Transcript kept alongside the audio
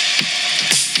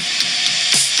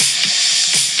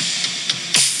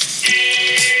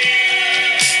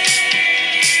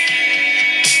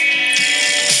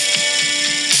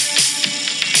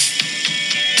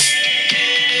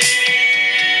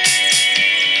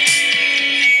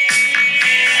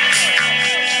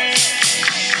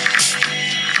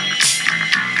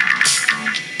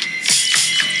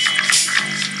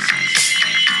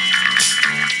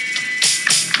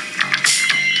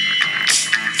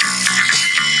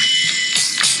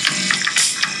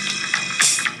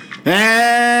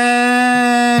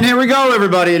And here we go,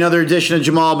 everybody. Another edition of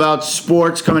Jamal About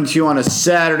Sports coming to you on a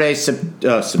Saturday,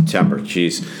 December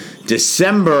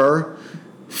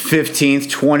 15th,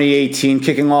 2018.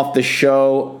 Kicking off the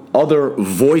show, Other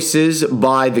Voices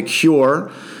by The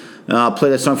Cure. Play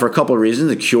that song for a couple of reasons.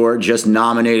 The Cure just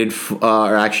nominated,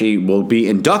 or actually will be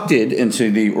inducted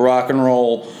into the Rock and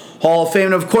Roll Hall of Fame.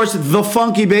 And, of course, the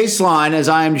funky bass line, as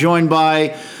I am joined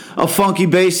by a funky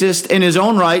bassist in his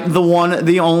own right, the one,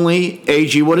 the only,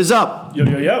 AG. What is up?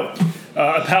 Yo.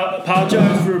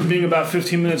 Apologize for being about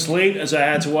 15 minutes late, as I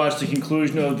had to watch the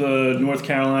conclusion of the North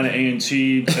Carolina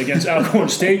A&T against Alcorn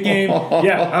State game.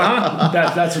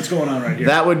 That's what's going on right here.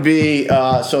 That would be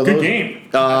good game.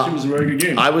 Actually, it was a very good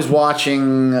game. I was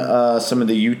watching some of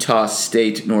the Utah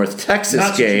State North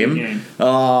Texas game.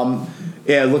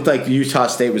 Yeah, it looked like Utah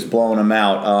State was blowing them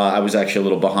out. I was actually a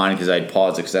little behind because I had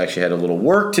paused it because I actually had a little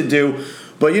work to do.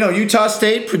 But, Utah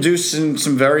State produced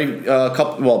some very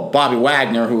Bobby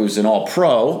Wagner, who was an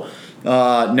all-pro,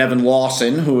 Nevin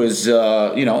Lawson, who is,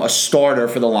 a starter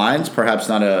for the Lions, perhaps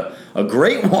not a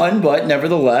great one, but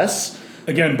nevertheless.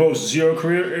 Again, both zero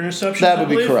career interceptions, That would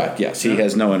be correct, yes. He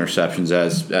has no interceptions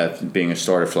as being a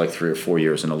starter for like 3 or 4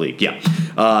 years in the league. Yeah,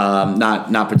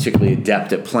 not particularly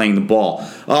adept at playing the ball.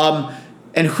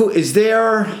 And who is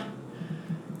there?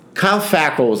 Kyle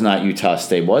Fackrell was not Utah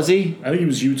State, was he? I think he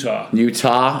was Utah.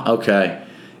 Utah, okay.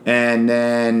 And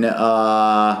then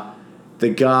the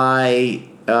guy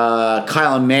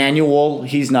Kyle Emanuel,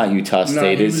 he's not Utah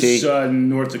State, is he? He was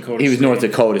North Dakota State. He was North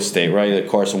Dakota State, right? That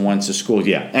Carson Wentz to school.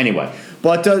 Yeah. Anyway,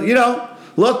 but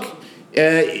look,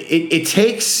 it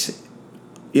takes.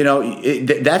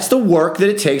 That's the work that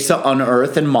it takes to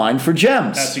unearth and mine for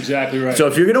gems. That's exactly right. So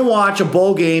if you're going to watch a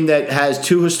bowl game that has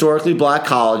 2 historically black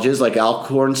colleges like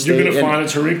Alcorn State, you're going to find a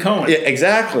Tariq Cohen. Yeah,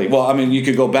 exactly. Well, you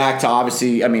could go back to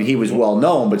obviously. He was well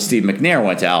known, but Steve McNair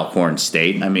went to Alcorn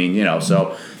State.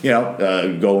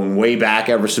 Going way back,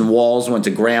 Everson Walls went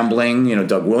to Grambling.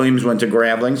 Doug Williams went to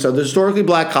Grambling. So the historically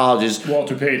black colleges.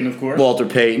 Walter Payton, of course. Walter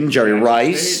Payton, Jerry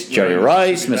Rice,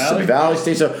 Mississippi Valley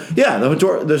State. So yeah,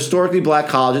 the historically black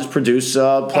colleges produce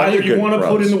plenty either of good you want to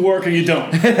put in the work or you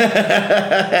don't.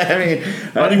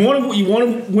 Either you want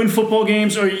to win football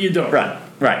games or you don't. Right.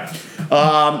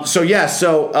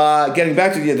 Getting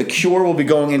back to the Cure will be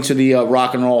going into the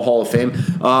Rock and Roll Hall of Fame.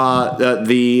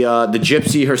 The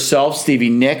Gypsy herself, Stevie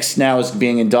Nicks, now is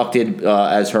being inducted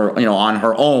as her, on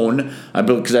her own.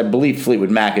 Because I believe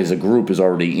Fleetwood Mac as a group is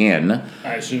already in.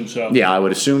 I assume so. Yeah, I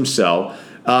would assume so.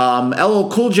 LL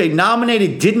Cool J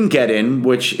nominated, didn't get in,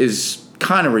 which is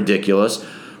kind of ridiculous.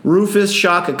 Rufus,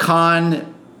 Shaka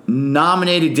Khan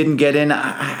nominated, didn't get in.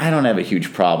 I don't have a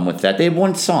huge problem with that. They have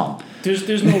one song.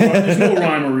 There's no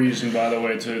rhyme or reason, by the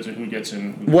way, to who gets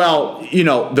in. Well,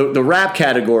 the rap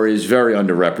category is very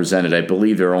underrepresented. I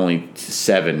believe there are only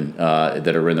 7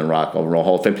 that are in the Rock and Roll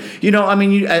Hall of Fame.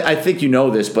 I think you know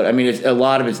this, but a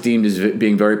lot of it's deemed as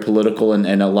being very political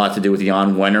and a lot to do with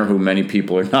Jan Wenner, who many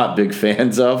people are not big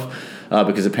fans of.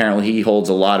 Because apparently he holds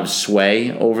a lot of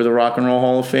sway over the Rock and Roll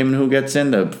Hall of Fame and who gets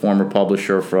in, the former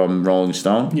publisher from Rolling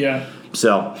Stone. Yeah.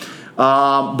 So,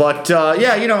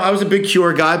 I was a big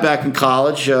Cure guy back in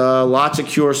college. Lots of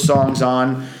Cure songs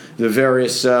on the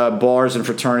various bars and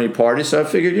fraternity parties. So I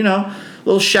figured, a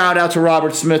little shout out to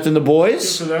Robert Smith and the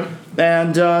boys. Good for them.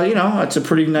 And, it's a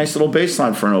pretty nice little bass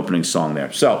line for an opening song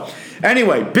there. So,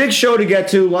 anyway, big show to get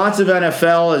to. Lots of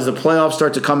NFL as the playoffs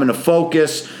start to come into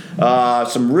focus.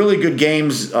 Some really good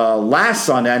games last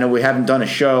Sunday. I know we haven't done a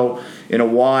show in a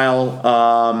while,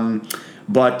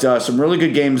 but some really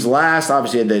good games last.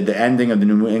 Obviously, the ending of the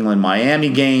New England-Miami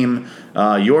game.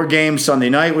 Your game Sunday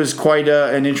night was quite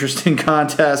an interesting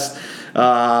contest.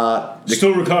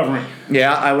 Still recovering.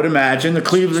 Yeah, I would imagine. The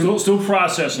Cleveland still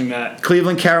processing that.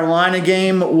 Cleveland-Carolina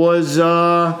game was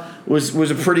a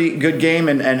pretty good game,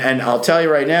 and I'll tell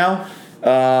you right now.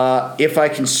 If I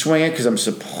can swing it, because I'm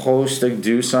supposed to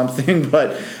do something,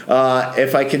 but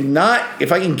if I can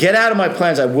get out of my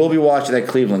plans, I will be watching that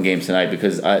Cleveland game tonight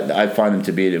because I find them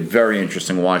to be a very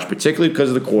interesting watch, particularly because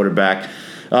of the quarterback.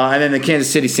 And then the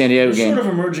Kansas City San Diego game. Sort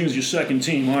of emerging as your second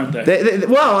team, aren't they?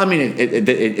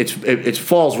 It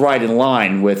falls right in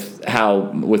line with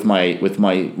my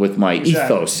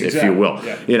ethos, if you will.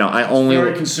 Yeah. I only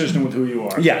very consistent with who you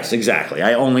are. Yes, exactly.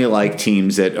 I only like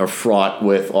teams that are fraught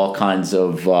with all kinds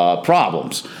of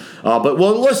problems.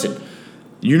 Listen,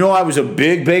 I was a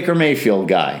big Baker Mayfield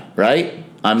guy, right?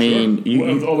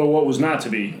 Although what was not to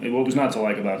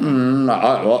like about him?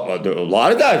 A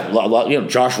lot of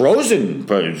guys. Josh Rosen,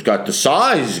 he's got the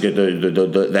size, he's got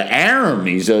the arm.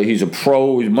 He's a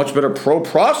pro, much better pro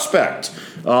prospect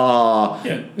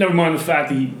Never mind the fact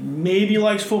that he maybe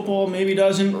likes football, maybe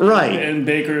doesn't. Right. And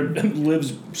Baker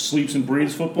lives, sleeps, and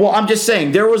breathes football. Well, I'm just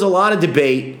saying, there was a lot of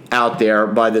debate out there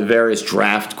by the various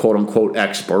draft, quote-unquote,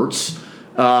 experts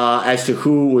as to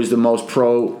who was the most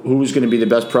pro, who was going to be the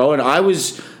best pro. And I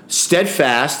was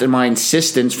steadfast in my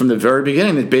insistence from the very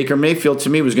beginning that Baker Mayfield, to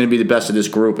me, was going to be the best of this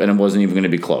group, and it wasn't even going to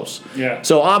be close. Yeah.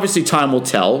 So, obviously, time will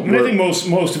tell. I think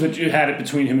most of it, you had it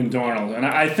between him and Darnold. And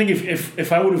I think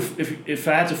if I would have, if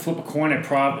I had to flip a coin, I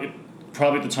probably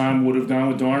at the time would have gone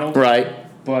with Darnold. Right.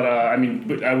 But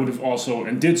but I would have also,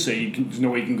 and did say there's no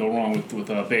way you can go wrong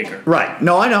with Baker. Right.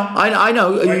 No, I know. I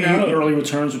know. Right now, the early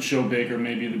returns would show Baker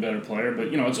may be the better player, but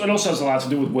it also has a lot to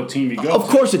do with what team he goes. Of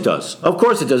course it does. Of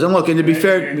course it does. And look, and to be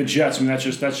fair, and the Jets, I mean, that's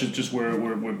just where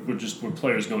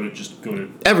players go to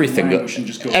everything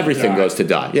goes to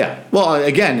die. Yeah. Well,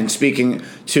 again, in speaking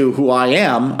to who I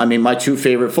am, I mean, my two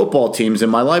favorite football teams in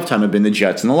my lifetime have been the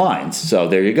Jets and the Lions. So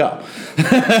there you go.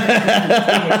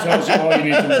 Tells you all you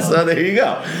need to know. So there you go.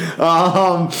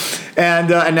 And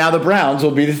now the Browns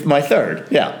will be my third.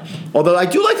 Yeah. Although I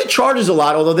do like the Chargers a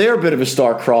lot, although they're a bit of a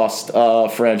star-crossed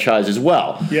franchise as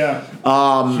well. Yeah.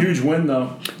 Huge win,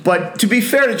 though. But to be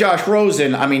fair to Josh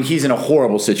Rosen, I mean, he's in a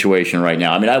horrible situation right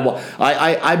now. I mean,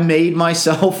 I made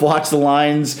myself watch the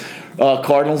Lions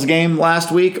Cardinals game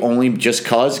last week only just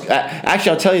because.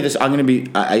 Actually, I'll tell you this.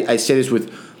 I say this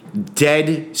with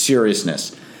dead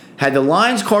seriousness. Had the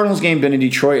Lions-Cardinals game been in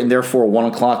Detroit and therefore a 1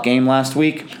 o'clock game last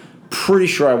week, pretty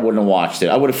sure I wouldn't have watched it.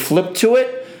 I would have flipped to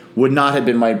it, would not have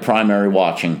been my primary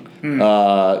watching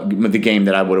the game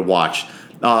that I would have watched.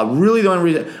 Really the only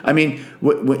reason, I mean,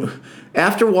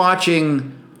 after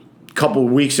watching a couple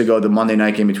of weeks ago the Monday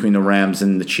night game between the Rams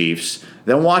and the Chiefs,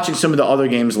 then watching some of the other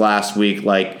games last week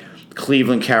like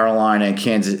Cleveland, Carolina, and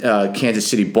Kansas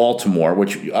City, Baltimore,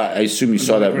 which I assume you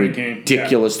saw that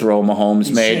ridiculous throw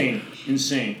Mahomes made.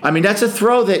 Insane. I mean, that's a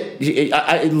throw that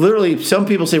I literally, some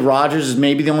people say Rodgers is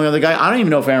maybe the only other guy. I don't even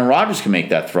know if Aaron Rodgers can make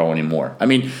that throw anymore. I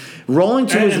mean, rolling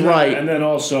to his right. And then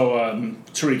also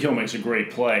Tyreek Hill makes a great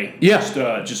play. Yeah.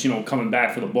 Just coming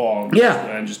back for the ball.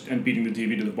 And beating the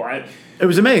DB to the bar. It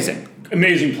was amazing.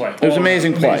 Amazing play. It was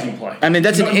amazing play. I mean,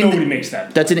 nobody makes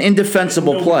that. That's an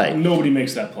indefensible play. Nobody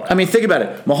makes that play. I mean, think about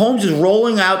it. Mahomes is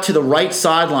rolling out to the right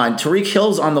sideline. Tyreek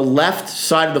Hill's on the left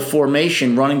side of the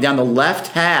formation, running down the left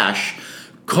hash.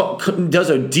 Does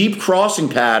a deep crossing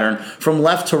pattern from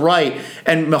left to right,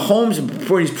 and Mahomes,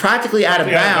 where he's practically out of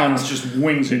bounds, just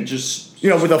wings it,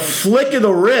 with a flick of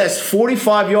the wrist,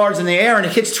 45 yards in the air, and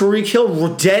it hits Tyreek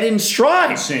Hill dead in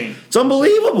stride. Insane. It's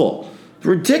unbelievable. It's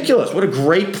ridiculous. What a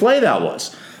great play that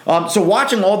was. So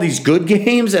watching all these good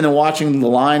games and then watching the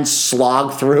Lions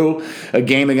slog through a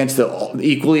game against the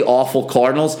equally awful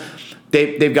Cardinals.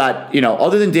 They've got,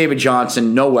 other than David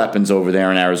Johnson, no weapons over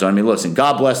there in Arizona. I mean, listen,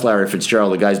 God bless Larry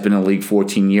Fitzgerald. The guy's been in the league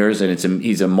 14 years, and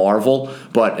he's a marvel.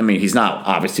 But, I mean, he's not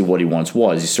obviously what he once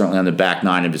was. He's certainly on the back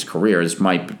nine of his career. This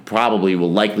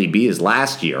will likely be his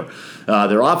last year.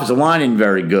 Their offensive line isn't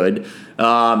very good.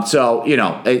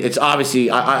 It's obviously,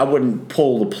 I wouldn't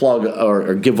pull the plug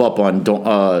or give up on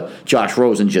Josh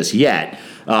Rosen just yet.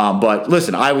 But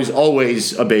listen, I was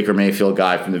always a Baker Mayfield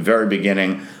guy from the very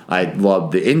beginning. I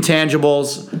loved the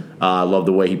intangibles. I loved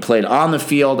the way he played on the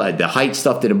field. The height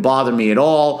stuff didn't bother me at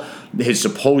all. His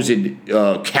supposed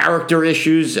character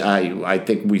issues, I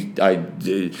think I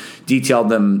detailed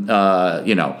them,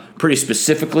 pretty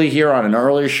specifically here on an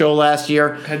earlier show last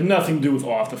year. Had nothing to do with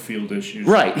off-the-field issues.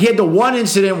 Right. He had the one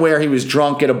incident where he was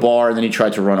drunk at a bar and then he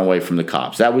tried to run away from the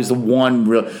cops. That was the one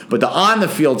real. But the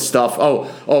on-the-field stuff,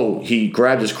 he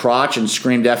grabbed his crotch and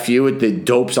screamed F you at the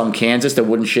dopes on Kansas that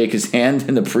wouldn't shake his hand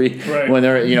in the when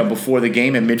they're, before the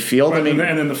game in midfield. Right, I mean,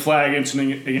 and then the flag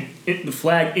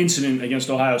incident against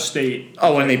Ohio State.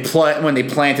 Oh, when they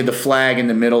planted the flag in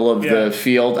the middle of the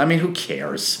field. I mean, who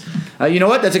cares? You know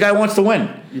what? That's a guy who wants to win.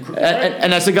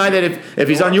 And that's a guy that if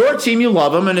he's on your team, you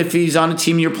love him. And if he's on a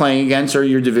team you're playing against or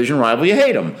your division rival, you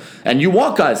hate him. And you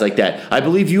want guys like that. I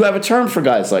believe you have a term for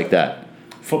guys like that.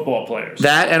 Football players.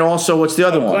 That and also, what's the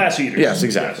other one? Class eaters. Yes,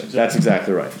 exactly. That's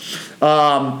exactly right.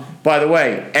 By the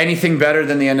way, anything better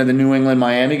than the end of the New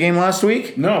England-Miami game last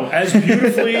week? No. As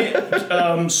beautifully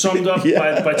summed up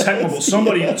by technical.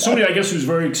 Somebody, I guess, who's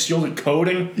very skilled at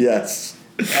coding. Yes.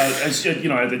 I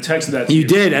texted that to you.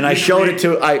 Did, and I showed it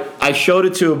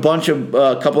to a bunch of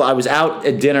couple. I was out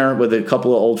at dinner with a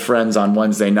couple of old friends on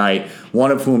Wednesday night,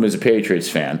 one of whom is a Patriots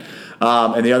fan.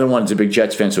 And the other one is a big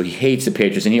Jets fan, so he hates the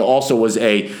Patriots. And he also was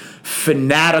a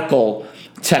fanatical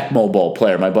Tecmo Bowl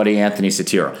player, my buddy Anthony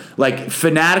Satira. Like,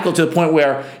 fanatical to the point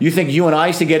where you think you and I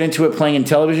used to get into it playing in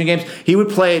television games. He would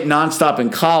play it nonstop in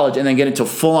college and then get into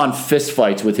full-on fist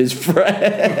fights with his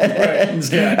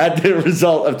friends at the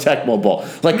result of Tecmo Bowl.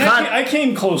 Like, I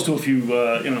came close to a few,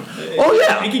 Oh,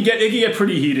 yeah. It could get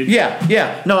pretty heated.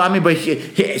 Yeah. No, I mean, but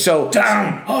so...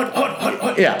 Down,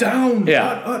 hot, yeah. Down,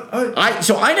 yeah. hot.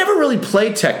 So I never really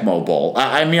played Tecmo Bowl.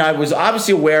 I mean, I was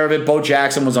obviously aware of it. Bo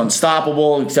Jackson was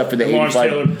unstoppable, except for the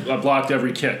 85. Taylor blocked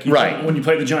every kick. Right. When you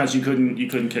played the Giants, you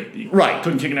couldn't kick. Right.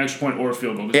 Couldn't kick an extra point or a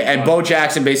field goal. And Bo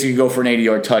Jackson basically could go for an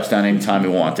 80-yard touchdown anytime he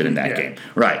wanted in that game.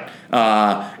 Right.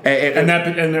 And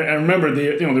remember,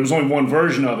 there was only one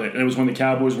version of it, and it was when the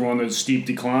Cowboys were on the steep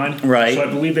decline. Right. So I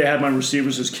believe they had my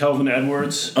receivers as Kelvin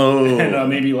Edwards. Oh. And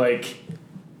maybe like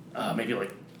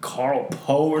Carl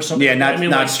Poe or something. Yeah,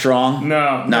 not strong.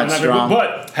 No, not strong.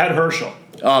 But had Herschel.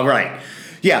 Oh, right.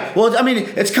 Yeah, well, I mean,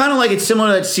 it's kind of like it's similar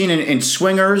to that scene in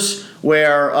Swingers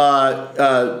where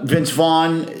Vince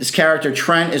Vaughn's character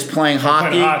Trent is playing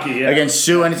hockey against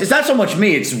Sue, and it's not so much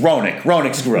me, it's Roenick.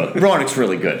 Roenick's really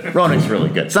good. Roenick's really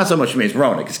good. It's not so much me, it's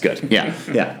Roenick. It's good.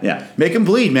 Yeah. Make him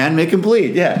bleed, man. Make him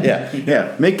bleed.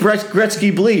 Yeah. Make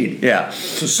Gretzky bleed. Yeah.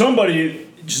 So somebody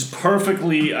just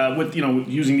perfectly with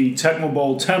using the Tecmo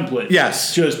Bowl template.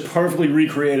 Yes, just perfectly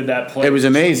recreated that play. It was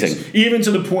amazing, even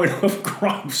to the point of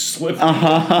Gronk slipping.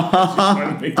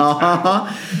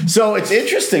 So it's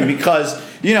interesting because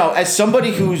as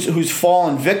somebody who's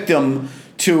fallen victim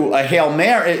to a Hail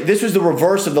Mary, this was the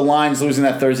reverse of the Lions losing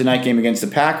that Thursday night game against the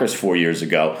Packers 4 years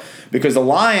ago. Because the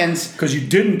Lions... Because you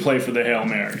didn't play for the Hail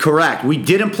Mary. Correct. We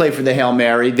didn't play for the Hail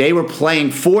Mary. They were playing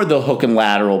for the hook and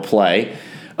lateral play.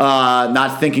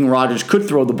 Not thinking Rodgers could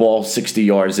throw the ball 60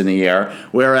 yards in the air,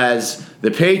 whereas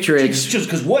the Patriots... Just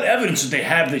because what evidence did they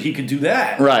have that he could do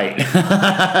that? Right.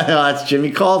 That's Jimmy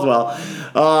Caldwell.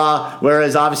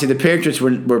 Whereas obviously the Patriots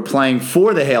were playing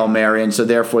for the Hail Mary, and so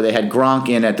therefore they had Gronk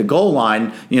in at the goal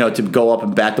line, to go up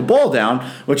and bat the ball down,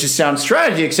 which is sound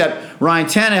strategy, except Ryan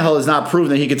Tannehill has not proven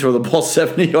that he can throw the ball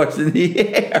 70 yards in the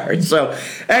air. So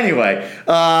anyway,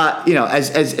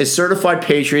 as certified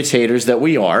Patriots haters that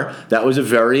we are, that was a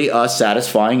very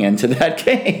satisfying end to that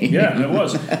game. Yeah, it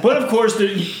was. But of course,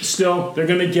 they're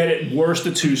going to get it worse,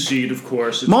 the 2 seed, of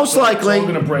course. Most likely. It's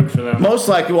all going to break for them. Most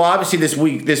likely. Well, obviously this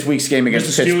week's game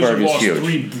against the Pittsburgh is huge.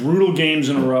 3 brutal games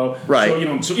in a row.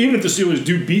 Right. So even if the Steelers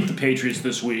do beat the Patriots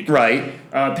this week, right?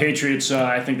 Patriots,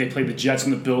 I think they play the Jets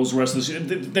and the Bills the rest of the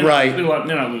season. They're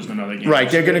not losing another game. Right.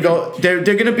 They're going to go. They're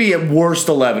going to be at worst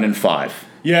 11-5.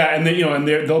 Yeah, and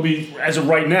they'll be, as of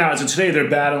right now, as of today, they're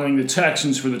battling the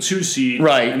Texans for the 2 seed.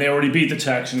 Right. And they already beat the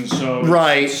Texans. So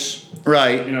right.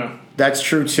 That's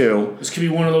true too. This could be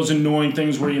one of those annoying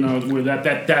things where where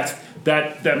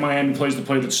that Miami plays the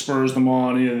play that spurs them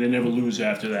on, and they never lose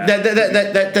after that.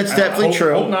 That's definitely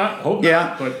true. Hope not. Hope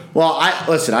not. But. Well,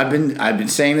 I've been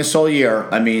saying this all year.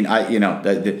 I mean,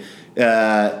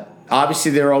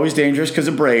 obviously they're always dangerous because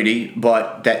of Brady,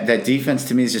 but that defense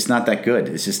to me is just not that good.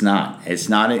 It's just not. It's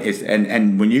not.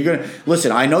 And when you're gonna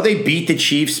listen, I know they beat the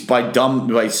Chiefs by some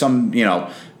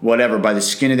by the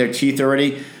skin of their teeth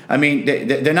already. I mean,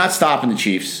 they're not stopping the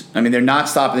Chiefs.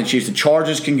 The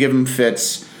Chargers can give them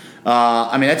fits.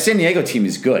 That San Diego team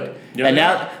is good. Yeah, and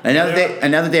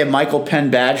now that they have Michael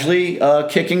Penn Badgley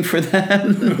kicking for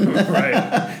them,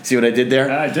 right? See what I did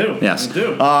there? I do. Yes, I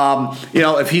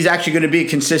do. If he's actually going to be a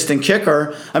consistent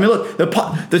kicker, I mean, look,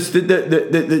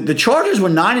 the Chargers were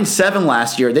 9-7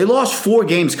 last year. They lost 4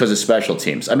 games because of special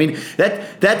teams. I mean,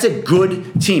 that's a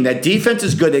good team. That defense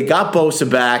is good. They got Bosa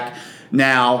back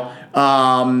now.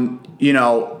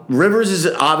 Rivers is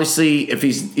obviously, if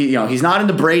he's not in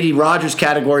the Brady Rodgers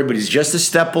category, but he's just a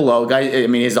step below. Guy, I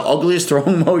mean, he's the ugliest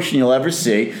throwing motion you'll ever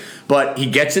see, but he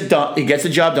gets it done. He gets the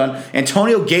job done.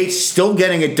 Antonio Gates still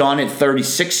getting it done at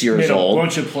 36 years old.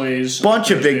 Bunch of plays. Bunch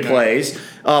of big plays.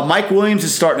 Mike Williams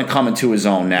is starting to come into his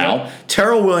own now. Yep.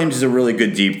 Terrell Williams is a really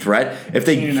good deep threat.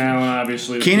 Keenan Allen,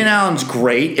 obviously. Keenan Allen's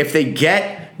great. If they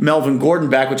get Melvin Gordon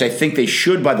back, which I think they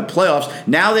should by the playoffs.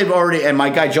 Now they've already, and my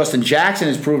guy Justin Jackson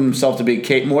has proven himself to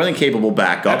be more than capable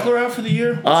backup. Eckler out for the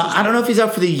year? I don't know if he's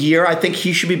out for the year. I think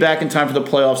he should be back in time for the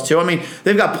playoffs too. I mean,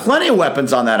 they've got plenty of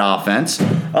weapons on that offense.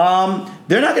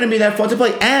 They're not going to be that fun to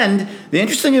play. And the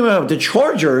interesting thing about the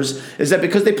Chargers is that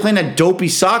because they play in a dopey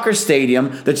soccer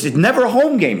stadium, that's never a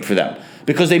home game for them.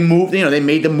 Because they moved, they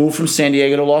made the move from San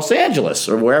Diego to Los Angeles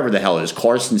or wherever the hell it is,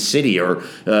 Carson City or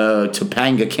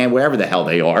Topanga, wherever the hell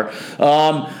they are.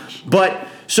 But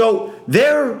so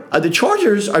the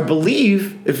Chargers, I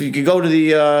believe, if you could go to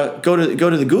the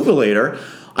Googleator,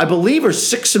 I believe, are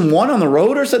 6-1 on the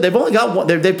road or so. They've only got one.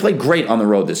 They played great on the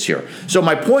road this year. So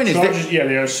my point is, Chargers,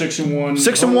 they are 6-1.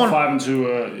 6-1.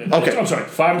 5-2. Okay, I'm sorry,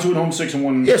 5-2 at home,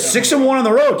 6-1. Yeah, 6-1 on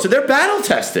the road. So they're battle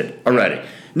tested already. Yeah.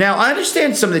 Now I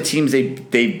understand some of the teams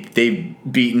they've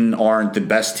beaten aren't the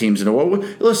best teams in the world.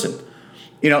 Listen.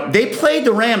 They played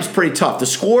the Rams pretty tough. The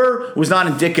score was not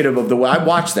indicative of the way I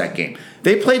watched that game.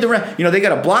 They played the Rams. They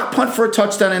got a block punt for a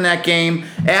touchdown in that game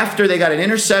after they got an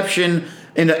interception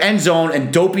in the end zone,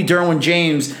 and dopey Derwin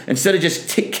James, instead of just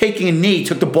taking a knee,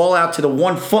 took the ball out to the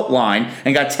 1 foot line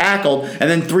and got tackled, and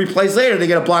then 3 plays later they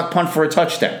get a block punt for a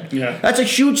touchdown. Yeah. That's a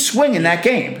huge swing in that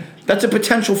game. That's a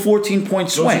potential 14-point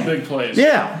swing. Those are big plays.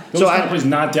 Yeah. Those kind of plays,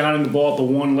 not downing the ball at the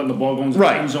 1, letting the ball go into the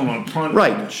end zone on a punt.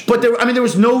 Right. But there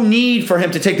was no need for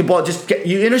him to take the ball.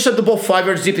 You intercept the ball 5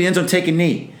 yards deep in the end zone, take a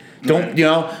knee. Don't,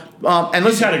 and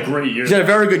he's had a great year. He's had a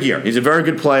very good year. He's a very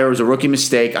good player. It was a rookie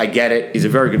mistake. I get it. He's a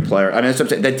very good player. I mean, that's what I'm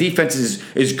saying. That defense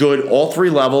is good, all 3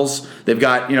 levels. They've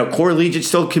got, Corey Liuget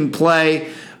still can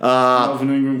play. Melvin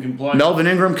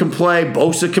Ingram can play.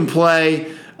 Bosa can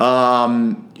play.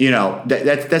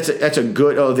 That's a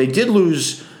good. Oh, they did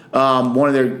lose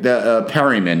one of their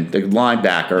Perryman, the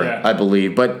linebacker, I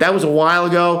believe, but that was a while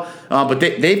ago. But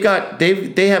they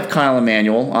have Kyle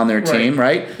Emanuel on their team,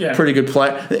 right? Yeah. Pretty good play.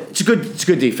 It's a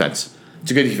good defense. It's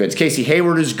a good defense. Casey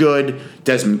Hayward is good.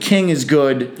 Desmond King is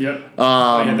good. Yep. They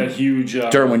had that huge.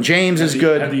 Derwin James is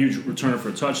good. Had the huge returner for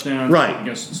a touchdown.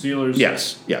 Against the Steelers.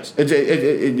 Yes.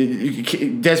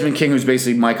 Desmond King was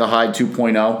basically Micah Hyde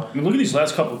 2.0. I mean, look at these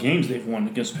last couple of games they've won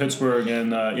against Pittsburgh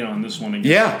and and this one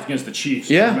against the Chiefs.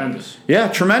 Yeah. Tremendous. Yeah,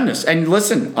 tremendous. And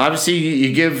listen, obviously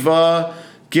you give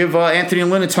Anthony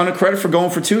Lynn a ton of credit for going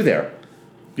for 2 there.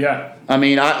 Yeah. I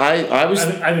mean, I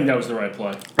think that was the right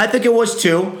play. I think it was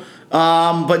too.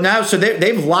 But now, so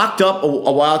they've locked up a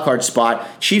wild card spot.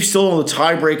 Chiefs still the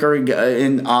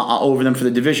tiebreaker over them for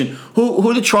the division.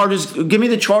 Who the Chargers? Give me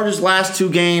the Chargers' last 2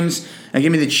 games, and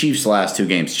give me the Chiefs' last 2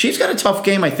 games. Chiefs got a tough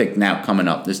game, I think, now coming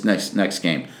up this next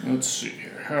game. Let's see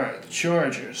here. All right, the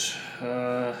Chargers.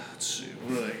 Let's see.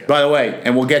 What do they got? By the way,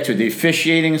 and we'll get to the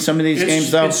officiating in some of these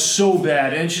games, though. It's so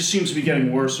bad, and it just seems to be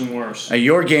getting worse and worse.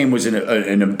 Your game was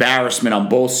an embarrassment on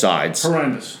both sides.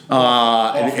 Horrendous.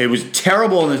 It was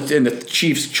terrible in the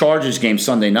Chiefs-Chargers game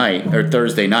Sunday night or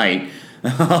Thursday night.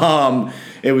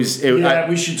 We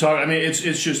should talk. I mean, it's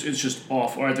just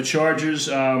awful. All right, the Chargers.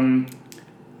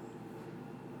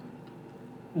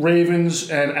 Ravens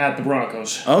and at the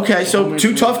Broncos. Okay, so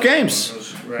 2 tough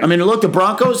games. Right. I mean, look, the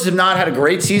Broncos have not had a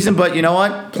great season, but you know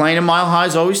what? Playing in Mile High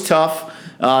is always tough.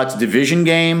 It's a division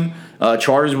game.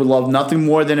 Chargers would love nothing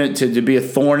more than it to be a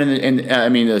thorn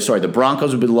the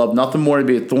Broncos would love nothing more to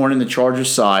be a thorn in the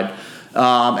Chargers' side.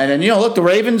 And then, look, the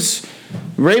Ravens,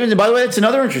 and by the way, that's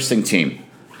another interesting team.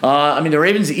 The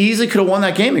Ravens easily could have won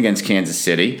that game against Kansas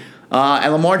City.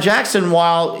 And Lamar Jackson,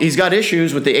 while he's got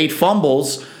issues with the 8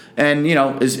 fumbles, and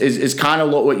is kind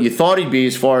of what you thought he'd be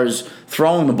as far as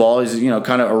throwing the ball. He's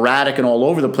kind of erratic and all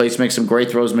over the place. Makes some great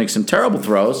throws, makes some terrible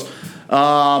throws.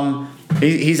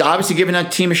 He's obviously giving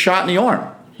that team a shot in the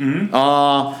arm. Mm-hmm.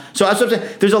 So that's what I'm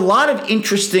saying. There's a lot of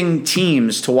interesting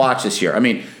teams to watch this year. I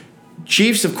mean,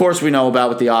 Chiefs, of course, we know about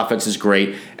with the offense is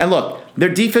great. And look, their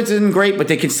defense isn't great, but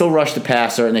they can still rush the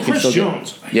passer and they can still.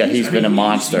 Jones. He's been a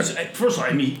monster. First of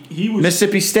all, he was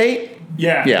Mississippi State.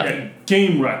 Yeah.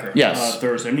 Game record. Yes.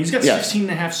 Thursday. I mean, he's got 16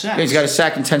 and a half sacks. He's got a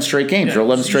sack in 10 straight games or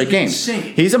 11 straight games.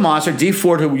 Insane. He's a monster. Dee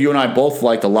Ford, who you and I both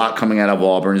liked a lot coming out of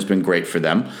Auburn, has been great for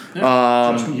them.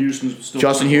 Yeah.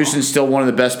 Justin Houston's still one of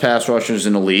the best pass rushers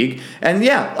in the league. And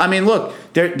look,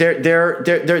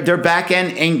 their back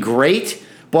end ain't great,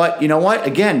 but you know what?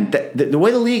 Again, the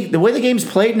way the game's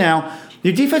played now.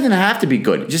 Your defense doesn't have to be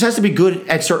good. It just has to be good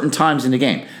at certain times in the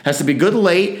game. It has to be good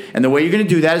late, and the way you're going to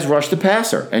do that is rush the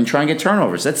passer and try and get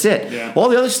turnovers. That's it. Yeah. All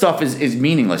the other stuff is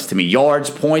meaningless to me. Yards,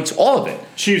 points, all of it.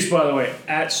 Chiefs, by the way,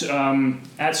 at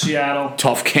Seattle.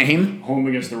 Tough game. Home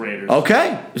against the Raiders.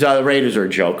 Okay. So the Raiders are a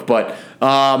joke, but...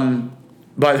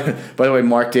 By the way,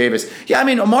 Mark Davis. Yeah,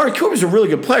 Amari Cooper's a really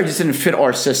good player. Just didn't fit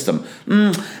our system.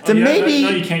 Maybe. No,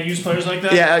 you can't use players like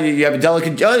that. Yeah, you have a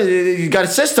delicate. You got a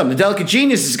system. The delicate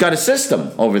genius has got a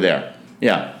system over there.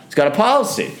 Yeah, it's got a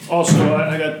policy. Also,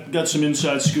 I got some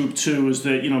inside scoop too. Is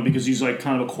that because he's like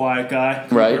kind of a quiet guy,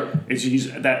 right?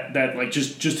 He's that like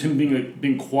just him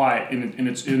being quiet in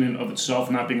and of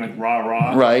itself, not being like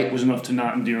rah, right, was enough to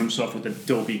not endear himself with a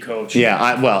dopey coach.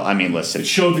 Yeah, listen, it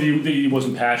showed that he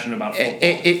wasn't passionate about football.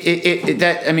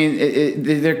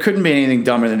 There couldn't be anything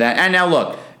dumber than that. And now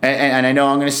look, and I know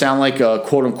I'm going to sound like a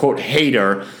quote unquote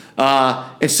hater.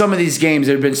 In some of these games,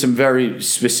 there have been some very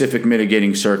specific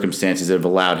mitigating circumstances that have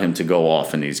allowed him to go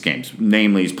off in these games.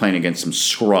 Namely, he's playing against some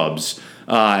scrubs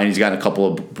and he's got a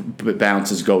couple of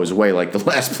bounces go his way, like the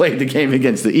last play of the game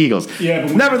against the Eagles. Yeah,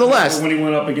 but nevertheless, when he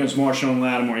went up against Marshawn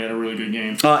Lattimore, he had a really good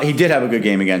game. He did have a good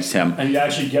game against him, and he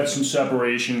actually gets some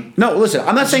separation. No, listen,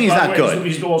 I'm not saying he's not good.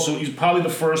 He's probably the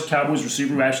first Cowboys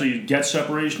receiver who actually gets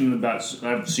separation.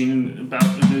 I've seen about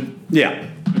a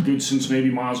good since maybe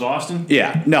Miles Austin.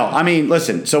 Yeah, no, I mean,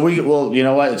 listen. So you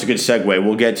know what? It's a good segue.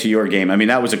 We'll get to your game. I mean,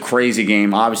 that was a crazy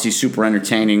game. Obviously, super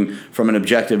entertaining from an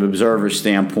objective observer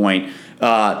standpoint.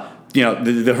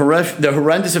 The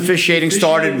horrendous officiating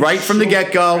started right from the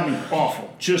get-go. I mean,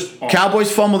 awful. Just awful.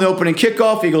 Cowboys fumble the opening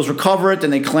kickoff. Eagles recover it. Then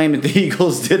they claim that the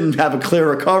Eagles didn't have a clear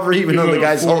recovery, even though the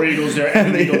guys... Four Eagles there,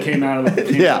 and the Eagle came out of the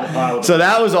pile. So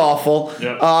that was awful.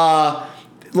 Yep.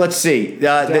 Let's see.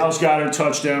 Dallas got her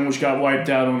touchdown, which got wiped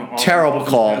out on terrible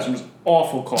call.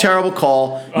 Awful call. Terrible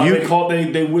call.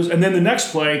 And then the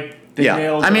next play...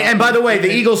 I mean, and by the way, the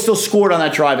Eagles still scored on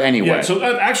that drive anyway. Yeah, so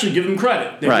actually give them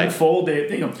credit. They didn't fold.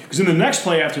 Because in the next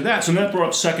play after that, so that brought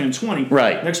up 2nd and 20.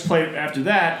 Right. Next play after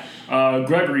that,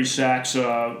 Gregory sacks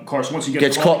Carson. Once he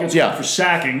gets called for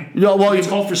sacking. Well, he's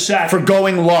called for sacking. For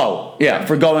going low. Yeah,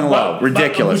 for going low.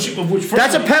 Ridiculous.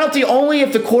 That's a penalty only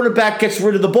if the quarterback gets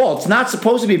rid of the ball. It's not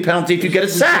supposed to be a penalty if you get a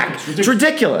sack. It's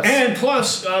ridiculous. And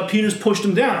plus, Peters pushed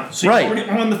him down. So you're already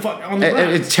on the ground.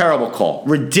 It's a terrible call.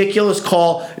 Ridiculous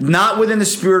call. Not within the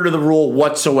spirit of the rule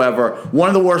whatsoever. One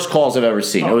of the worst calls I've ever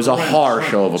seen. It was a horror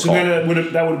show of a call. So then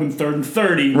that would have been 3rd and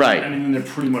 30. Right. I mean, then they're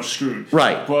pretty much screwed.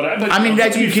 Right. But I mean, to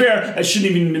be fair, it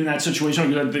shouldn't even been in that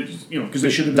situation. Because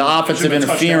they should have. The offensive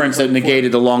interference that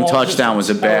negated the long touchdown was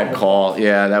a bad call.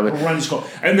 Yeah, that would. Horrendous call.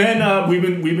 And then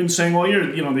we've been saying all year,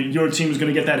 that your team is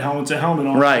going to get that helmet to helmet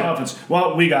on offense.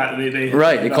 Well, we got it.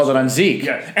 They called it on Zeke.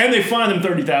 Yeah, and they fined him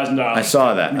 $30,000. I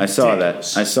saw that.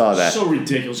 So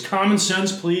ridiculous. Common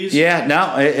sense, please. Yeah,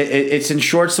 no, it's in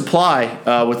short supply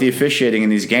with the officiating in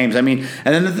these games. I mean,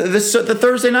 and then the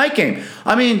Thursday night game.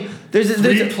 I mean, there's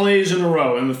 3 plays in a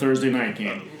row in the Thursday night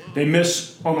game. They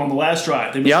miss on the last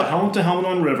drive. They miss helmet to helmet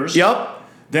on Rivers. Yep.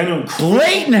 Then a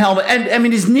blatant helmet, and I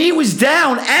mean his knee was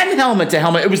down and helmet to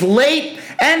helmet. It was late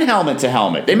and helmet to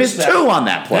helmet. They missed 2 on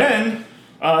that play. Then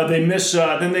they miss.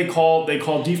 Then they call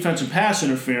defensive pass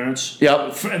interference.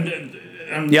 Yep.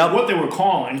 What they were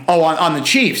calling. Oh, on the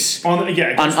Chiefs. On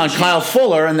Kyle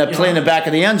Fuller and the play in the back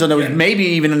of the end zone that was maybe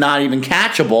even not even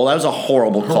catchable. That was a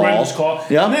horrible call. Horrendous call.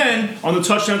 Yep. And then on the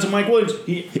touchdown to Mike Williams,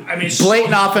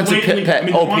 blatant offensive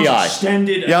OPI.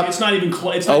 Extended. Yep. It's not even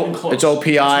close. It's not even close. It's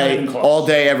OPI all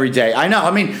day, every day. I know.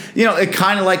 I mean, it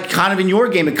kind of in your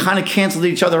game, it kind of canceled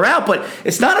each other out, but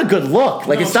it's not a good good look.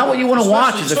 It's not what you want to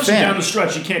watch as a fan. Down the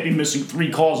stretch, you can't be missing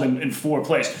 3 calls in 4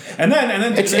 plays. And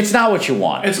then it's not what you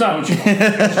want. It's not what you want.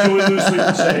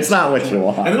 It's not what you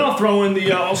want. And then I'll throw in the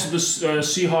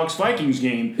Seahawks Vikings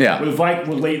game. Yeah, we're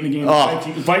late in the game.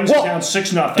 The Vikings are down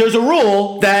 6-0. There's a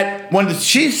rule that when the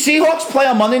Seahawks play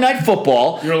on Monday Night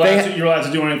Football, you're allowed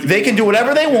to do anything. They can do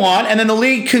whatever they want, and then the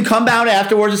league can come out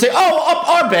afterwards and say,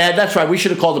 our bad. That's right. We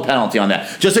should have called a penalty on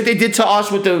that, just like they did to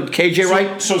us with the KJ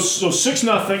Wright. So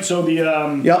 6-0. So the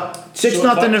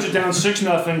 6-0. Down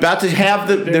 6-0. About to have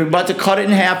they're about to cut it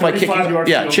in half by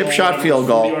kicking. Chip shot field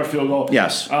goal. Field goal.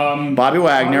 Yes. Bobby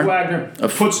Wagner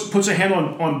puts a hand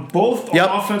on both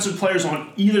offensive players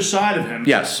on either side of him.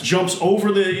 Yes. Jumps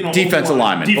over the defensive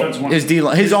lineman.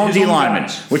 His own D lineman,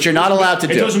 which you're not allowed to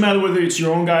do. It doesn't matter whether it's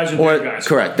your own guys or their guys.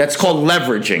 Correct. That's called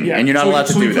leveraging, and you're not allowed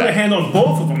to do that. So you put a hand on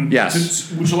both of them.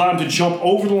 Yes. Which allowed him to jump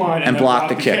over the line and block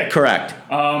the kick. Correct.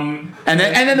 And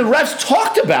then the refs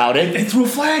talked about it. They threw a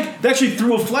flag. They actually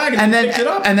threw a flag and then picked it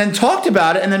up. And then talked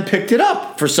about it and then picked it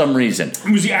up for some reason.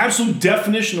 It was the absolute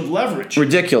definition of leverage.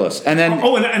 Ridiculous. And then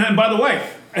and by the way,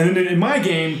 and then in my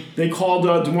game, they called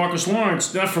DeMarcus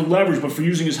Lawrence not for leverage, but for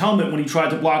using his helmet when he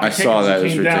tried to block the kick. I saw that. It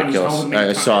was ridiculous.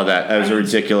 I saw that. That was a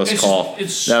ridiculous call.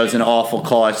 That was an awful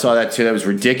call. I saw that too. That was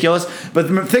ridiculous. But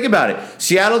think about it.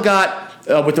 Seattle got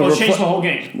with the changed the whole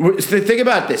game. Think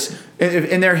about this.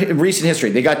 In their recent history,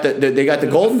 they got the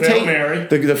Golden Tate,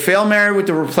 the Fail Mary with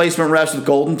the replacement refs with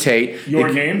Golden Tate.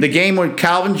 The game where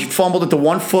Calvin fumbled at the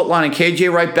 1 foot line and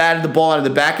KJ Wright batted the ball out of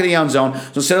the back of the end zone.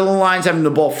 So instead of the Lions having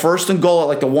the ball first and goal at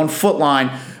like the 1 foot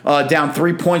line, down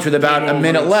 3 points with about a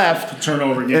minute left.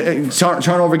 Turnover game.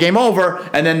 Turnover game over,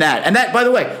 and then that. And that, by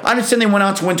the way, I understand they went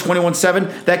on to win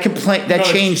 21-7. That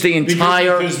changed the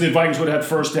entire. Because the Vikings would have had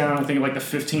first down, I think, at like the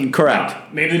 15.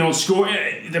 Correct. Maybe they don't score.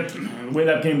 The way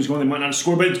that game was going, they might not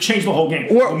score, but it changed the whole game.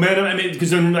 Because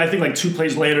then I think like 2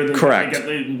 plays later,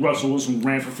 Russell Wilson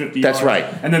ran for 50 yards. That's right.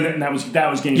 And then that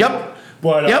was game. Yep.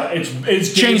 But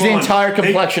it's changed the entire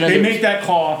complexion. They make that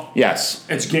call. Yes,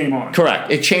 it's game on.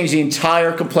 Correct. It changed the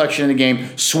entire complexion of the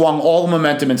game. Swung all the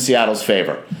momentum in Seattle's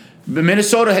favor.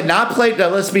 Minnesota had not played.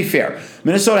 Let's be fair.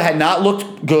 Minnesota had not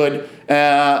looked good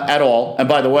at all. And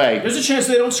by the way, there's a chance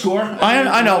they don't score.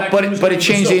 I know, but it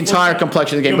changed the entire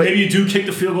complexion of the game. Maybe you do kick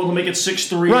the field goal to make it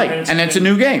 6-3. Right, and it's a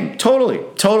new game. Totally.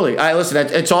 Listen,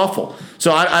 it's awful.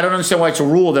 So I don't understand why it's a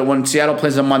rule that when Seattle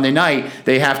plays on Monday night,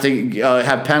 they have to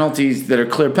have penalties that are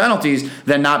clear penalties,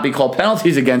 then not be called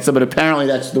penalties against them. But apparently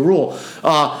that's the rule.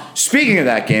 Speaking of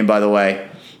that game, by the way.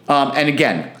 And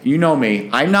again, you know me.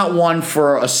 I'm not one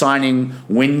for assigning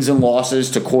wins and losses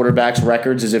to quarterbacks'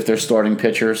 records as if they're starting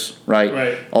pitchers, right?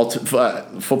 Right.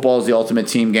 Football is the ultimate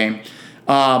team game.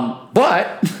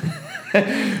 But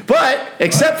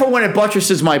except for when it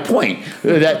buttresses my point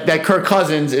that Kirk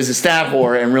Cousins is a stat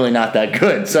whore and really not that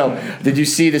good. So did you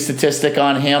see the statistic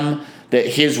on him that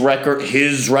his record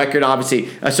obviously?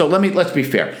 So let's be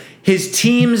fair. His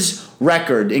team's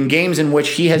record in games in which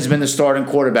he has been the starting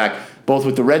quarterback, both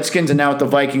with the Redskins and now with the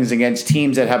Vikings, against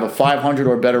teams that have a 500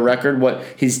 or better record, what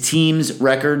his team's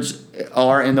records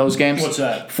are in those games? What's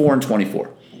that? 4-24.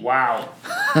 Wow.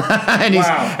 And he's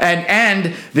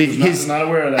not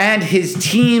aware of that. And his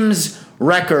team's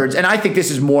records, and I think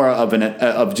this is more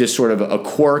of just sort of a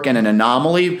quirk and an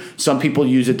anomaly. Some people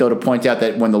use it though to point out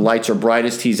that when the lights are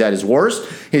brightest, he's at his worst.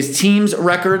 His team's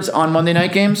records on Monday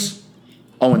night games,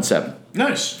 0-7.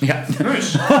 Nice. Yeah.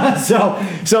 Nice.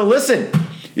 So listen.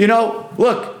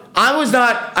 Look,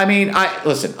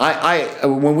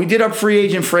 when we did our free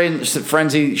agent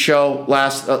frenzy show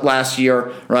last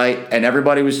year, right, and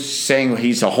everybody was saying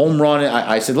he's a home run,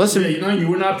 I said, listen. Yeah, you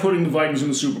were not putting the Vikings in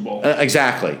the Super Bowl.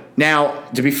 Exactly. Now,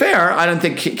 to be fair, I don't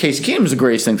think Case Keenum's the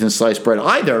greatest thing since sliced bread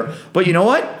either, but you know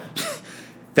what?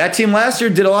 That team last year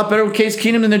did a lot better with Case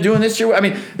Keenum than they're doing this year. I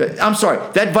mean, I'm sorry.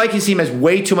 That Vikings team has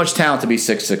way too much talent to be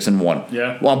 6-6-1.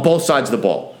 Yeah. Well, on both sides of the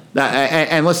ball.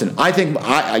 And listen, I think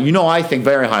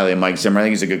very highly of Mike Zimmer. I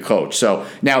think he's a good coach. So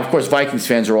now, of course, Vikings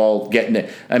fans are all getting it.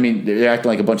 I mean, they're acting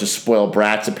like a bunch of spoiled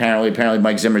brats. Apparently,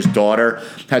 Mike Zimmer's daughter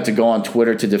had to go on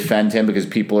Twitter to defend him because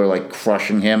people are like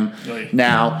crushing him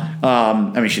now.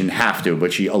 She didn't have to,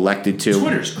 but she elected to.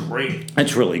 Twitter's great.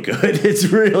 It's really good. It's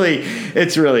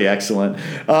really excellent.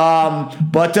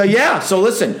 Yeah. So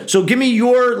listen. So give me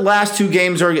your last two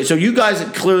games. So you guys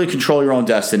clearly control your own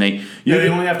destiny. They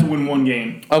only have to win one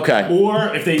game. Okay.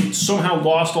 Or if they somehow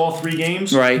lost all three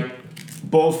games, right?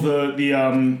 Both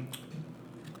the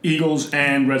Eagles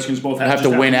and Redskins both have to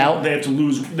win out. They have to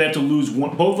lose. They have to lose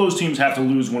one. Both those teams have to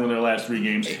lose one of their last three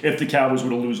games if the Cowboys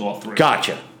were to lose all three.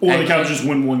 Gotcha. Or the Cowboys just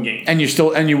win one game. And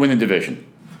you win the division.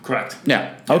 Correct.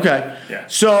 Yeah. Okay. Yeah.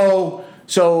 So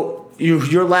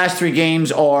your last three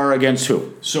games are against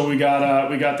who? So we got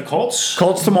the Colts.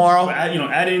 Colts tomorrow.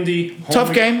 At Indy.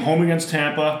 Tough game. Home against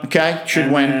Tampa. Okay.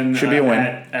 Should win. Should be a win.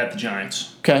 At the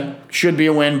Giants. Okay, should be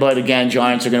a win, but again,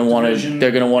 Giants are going to want to. They're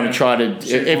going to want to try to,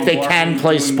 if they can,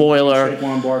 play spoiler.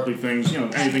 Saquon Barkley things,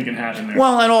 anything can happen there.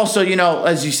 Well, and also,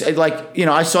 as you said,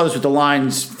 I saw this with the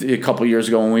Lions a couple years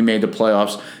ago when we made the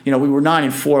playoffs. We were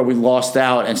 9-4, we lost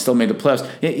out, and still made the playoffs.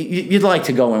 You'd like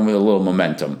to go in with a little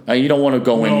momentum. You don't want to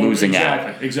go in losing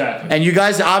out. Exactly. And you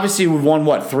guys obviously have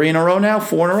won 3 in a row now,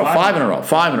 4 in a row, 5 in a row,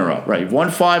 5 in a row. Right, you've won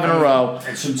 5 in a row.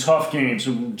 And some tough games,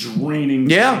 some draining.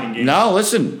 Yeah. Games. No,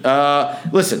 listen.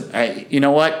 You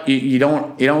know what? You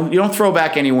don't throw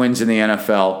back any wins in the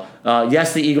NFL.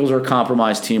 Yes, the Eagles are a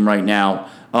compromised team right now.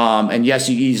 And yes,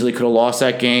 you easily could have lost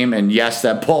that game. And yes,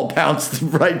 that ball bounced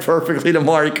right perfectly to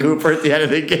Mari Cooper at the end of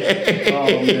the game.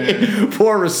 Oh, man.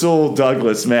 Poor Rasul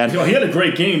Douglas, man. He had a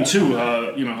great game too.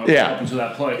 Up into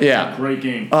that play. Yeah, great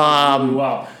game.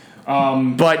 Wow.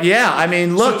 But yeah,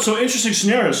 look. So interesting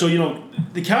scenario. So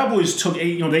the Cowboys took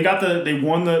 8. They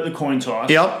won the coin toss.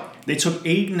 Yep. They took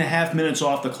 8.5 minutes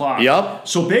off the clock. Yep.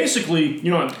 So basically,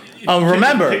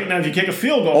 remember, if you kick a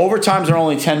field goal, overtimes are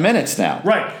only 10 minutes now.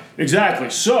 Right. Exactly.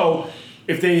 So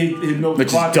if they had milked the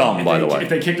clock, which is dumb, by the way. If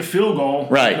they kicked a field goal,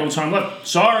 right, no time left.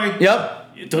 Sorry. Yep.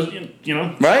 It doesn't,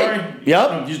 right? Sorry.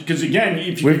 Yep. Because again,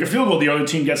 if you kick a field goal, the other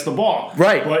team gets the ball.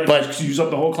 Right. But if you use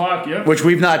up the whole clock, yeah. Which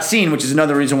we've not seen, which is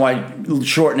another reason why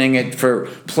shortening it for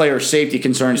player safety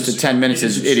concerns to 10 minutes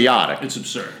is idiotic. It's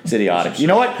absurd. It's idiotic. You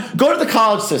know what? Go to the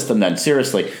college system then.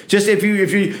 Seriously, just if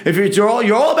you're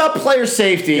all about player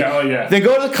safety, then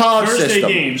go to the college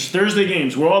system. Thursday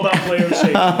games. We're all about player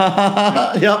safety.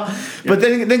 Yep. But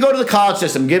then go to the college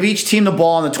system. Give each team the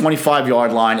ball on the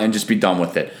 25-yard line and just be done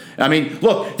with it.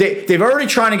 Look, they've already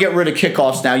trying to get rid of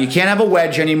kickoffs now. You can't have a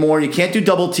wedge anymore. You can't do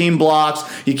double team blocks.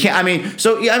 You can't.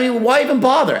 Why even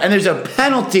bother? And there's a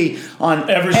penalty on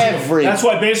every. That's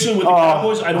why basically with the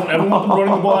Cowboys, I don't ever want them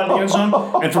running the ball out of the end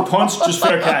zone. And for punts, just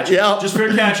fair catch. Yeah. Just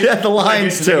fair catch. Yeah, the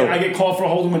Lions too. I get called for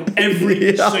holding them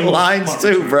every single Lions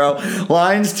too, bro.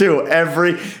 Lions too,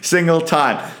 every single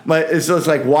time. But it's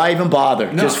like, why even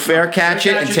bother? Just fair catch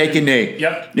it and take a knee.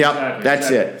 Yep. Exactly,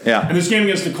 that's it. Yeah. And this game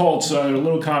against the Colts, a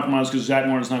little compromised because Zach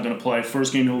Martin's not going to play.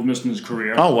 First game he'll have missed in his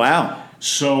career. Oh, wow.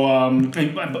 So, and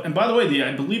by the way,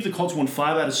 I believe the Colts won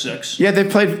 5 out of 6. Yeah,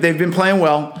 they've been playing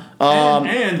well.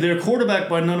 And they're quarterbacked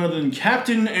by none other than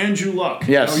Captain Andrew Luck.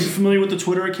 Yes. Are you familiar with the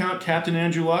Twitter account, Captain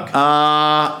Andrew Luck?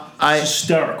 It's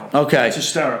hysterical. Okay. It's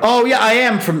hysterical. Oh, yeah, I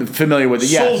am familiar with it.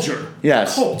 Yes. Soldier.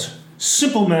 Yes. Colt.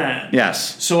 Simple man.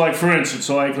 Yes. So, like, for instance,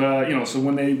 so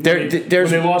when they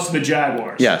lost to the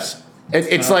Jaguars. Yes.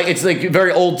 It's like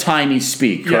very old timey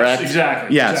speak, correct? Yes,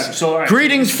 exactly. Yes. Exactly. So, right.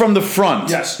 Greetings from the front.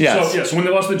 Yes. Yes. So when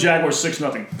they lost to the Jaguars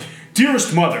 6-0,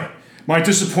 dearest mother, my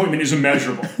disappointment is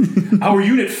immeasurable. Our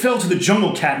unit fell to the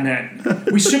jungle cat men.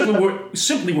 We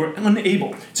simply were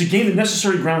unable to gain the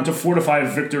necessary ground to fortify a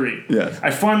victory. Yes.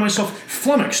 I find myself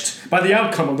flummoxed by the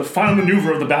outcome of the final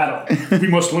maneuver of the battle. We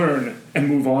must learn and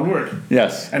move onward.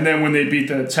 Yes. And then when they beat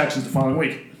the Texans the following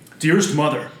week, dearest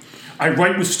mother, I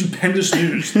write with stupendous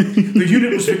news. The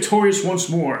unit was victorious once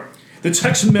more. The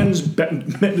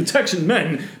Texan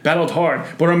men battled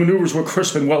hard, but our maneuvers were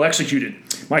crisp and well executed.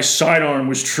 My sidearm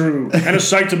was true and a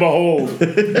sight to behold.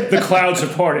 The clouds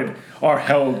have parted. Our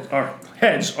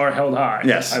heads are held high.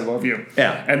 Yes. I love you.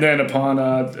 Yeah. And then upon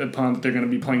they're going to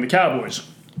be playing the Cowboys.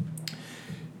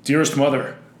 Dearest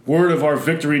mother, word of our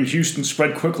victory in Houston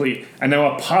spread quickly, and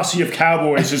now a posse of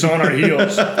Cowboys is on our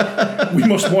heels. We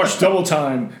must march double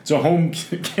time to home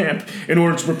camp in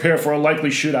order to prepare for a likely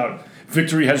shootout.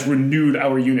 Victory has renewed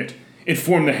our unit.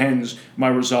 Inform the hens, my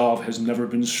resolve has never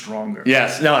been stronger.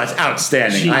 Yes, no, it's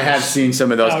outstanding. Jeez. I have seen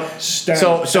some of those.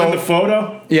 Outstanding. So and the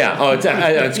photo? Yeah,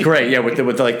 it's great. Yeah, with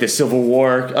the Civil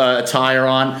War attire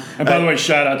on. And by the way,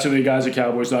 shout out to the guys at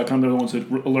Cowboys.com. They're the ones that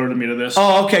alerted me to this.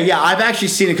 Oh, okay, yeah, I've actually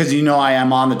seen it because I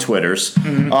am on the Twitters,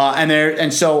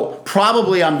 and so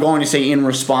probably I'm going to say in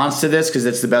response to this because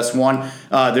it's the best one.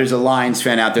 There's a Lions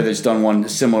fan out there that's done one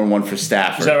similar one for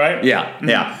Stafford. Is that right? Yeah,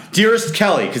 yeah. Dearest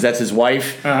Kelly, because that's his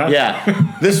wife. Yeah.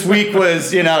 This week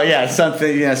was,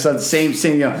 something, same,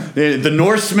 the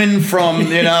Norseman from,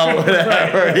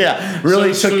 whatever. Yeah.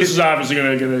 Really so took this is obviously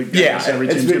going to every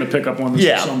team's going to pick up on this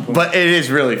at some point. But it is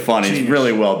really funny. Genius. It's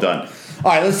really well done.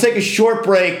 All right, let's take a short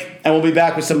break, and we'll be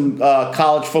back with some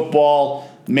college football,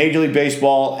 Major League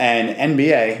Baseball, and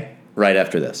NBA right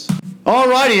after this.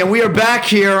 Alrighty, and we are back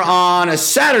here on a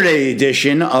Saturday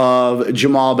edition of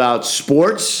Jamal About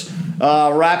Sports.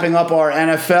 Wrapping up our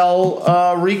NFL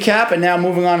recap, and now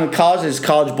moving on to college. As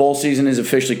college bowl season is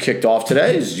officially kicked off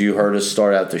today, as you heard us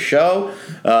start out the show.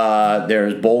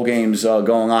 There's bowl games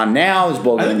going on now. There's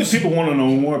bowl games. I think that people want to know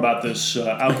more about this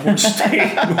Alcorn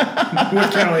State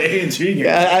North Carolina A&T game.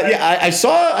 I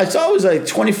saw it was like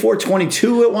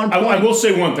 24-22 at one point. I will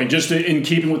say one thing, just in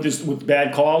keeping with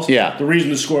bad calls. Yeah. The reason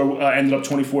the score ended up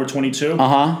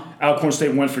 24-22. Alcorn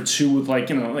State went for 2 with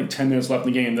 10 minutes left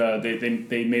in the game.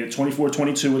 They made it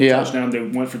 24-22 with a touchdown. They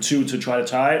went for 2 to try to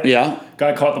tie it. Yeah.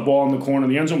 Guy caught the ball in the corner of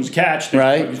the end zone. It was a catch. He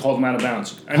called him out of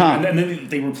bounds. And then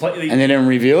they replayed. And they didn't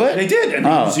review it? They did.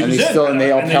 And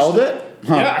they upheld it?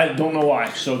 Huh. Yeah, I don't know why.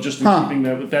 So just keeping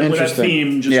with that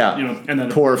theme, and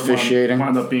then poor officiating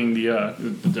wound up being the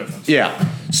difference.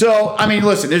 Yeah. So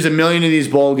listen, there's a million of these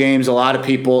bowl games. A lot of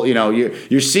people,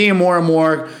 you're seeing more and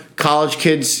more college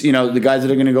kids. The guys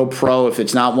that are going to go pro. If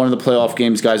it's not one of the playoff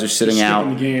games, guys are sitting out.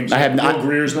 The games. Will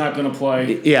Greer's not going to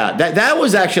play. Yeah, that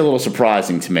was actually a little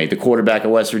surprising to me. The quarterback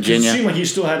of West Virginia. It seemed like he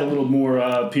still had a little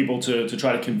more people to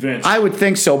try to convince. I would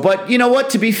think so, but you know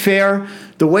what? To be fair,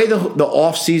 the way the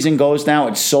off season goes now,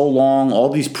 it's so long. All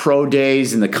these pro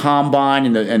days and the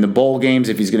combine and the bowl games.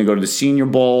 If he's going to go to the Senior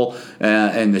Bowl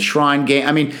and the Shrine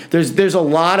Game, there's a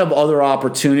lot of other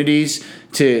opportunities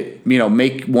to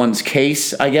make one's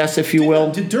case, I guess, if you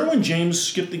will. Did Derwin James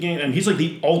skip the game? And he's like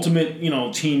the ultimate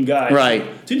team guy. Right?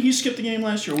 So, didn't he skip the game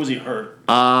last year, or was he hurt?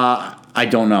 I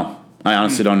don't know. I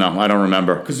honestly don't know. I don't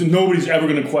remember. Because nobody's ever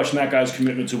going to question that guy's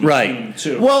commitment to his team,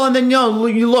 too. Well, and then,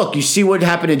 you see what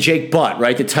happened to Jake Butt,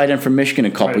 right? The tight end from Michigan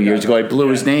a couple years ago. He blew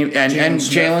his name. And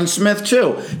Jalen Smith,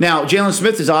 too. Now, Jalen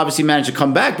Smith has obviously managed to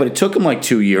come back, but it took him like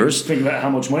 2 years. Think about how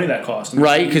much money that cost.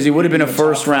 Right, because he would have been a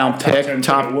first-round pick.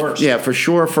 Yeah, for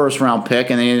sure a first-round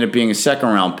pick, and they ended up being a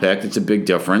second-round pick. That's a big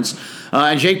difference.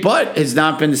 And Jake Butt has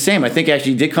not been the same. I think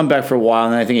actually he did come back for a while,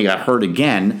 and then I think he got hurt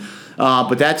again.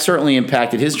 But that certainly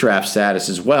impacted his draft status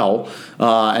as well,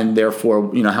 and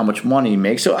therefore, how much money he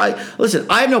makes. So, I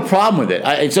have no problem with it.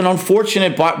 It's an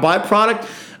unfortunate byproduct.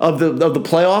 of the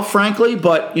playoff, frankly.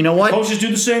 But you know what? Coaches do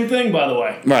the same thing, by the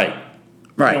way. Right.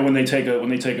 Right. When they take a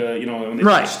take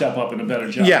a step up in a better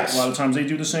job. Yes. A lot of times they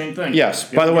do the same thing.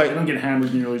 Yes. By the way, they don't get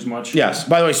hammered nearly as much. Yes.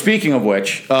 By the way, speaking of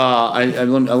which,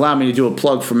 allow me to do a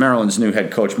plug for Maryland's new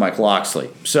head coach, Mike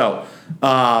Locksley. So,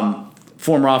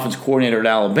 former offensive coordinator at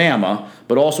Alabama,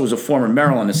 but also was a former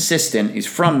Maryland assistant. He's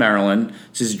from Maryland.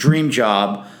 It's his dream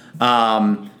job.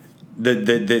 The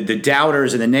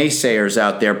doubters and the naysayers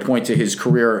out there point to his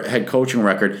career head coaching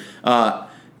record.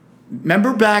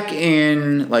 Remember back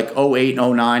in like 08,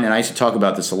 09, and I used to talk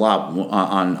about this a lot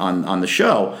on the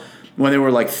show, when there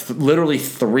were like literally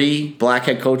 3 black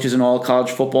head coaches in all of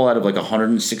college football out of like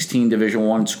 116 Division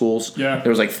I schools. Yeah. There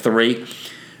was like 3.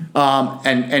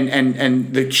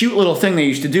 And the cute little thing they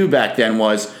used to do back then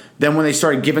was, then when they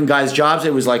started giving guys jobs,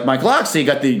 it was like Mike Locksley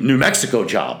got the New Mexico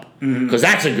job. Because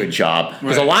that's a good job.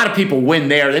 Because a lot of people win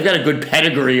there. They've got a good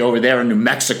pedigree over there in New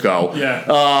Mexico.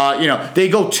 Yeah. They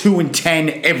go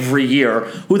 2-10 every year.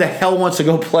 Who the hell wants to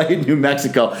go play in New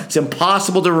Mexico? It's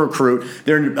impossible to recruit.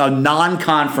 They're a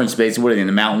non-conference base. What are they, in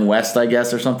the Mountain West, I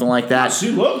guess, or something like that? See,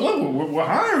 look, we're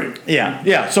hiring.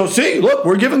 Yeah. So see, look,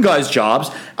 we're giving guys jobs.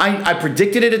 I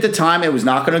predicted it at the time. It was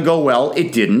not going to go well.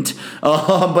 It didn't.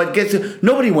 But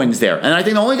nobody wins there. And I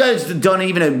think the only guy that's done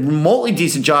even a remotely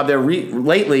decent job there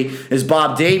lately is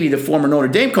Bob Davie, the former Notre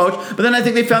Dame coach. But then I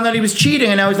think they found out he was cheating,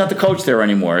 and now he's not the coach there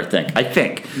anymore, I think. I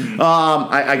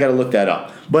got to look that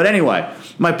up. But anyway,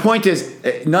 my point is,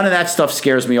 none of that stuff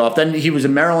scares me off. Then he was a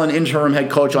Maryland interim head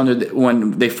coach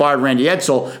when they fired Randy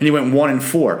Edsall, and he went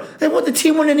 1-4. Then the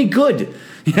team wasn't any good.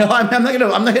 I'm not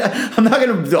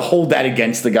gonna hold that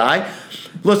against the guy.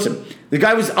 Listen, the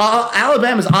guy was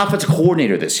Alabama's offensive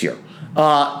coordinator this year.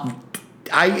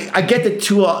 I get that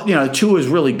Tua is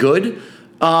really good.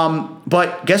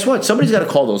 But guess what? Somebody's got to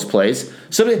call those plays.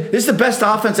 This is the best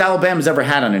offense Alabama's ever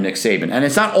had under Nick Saban. And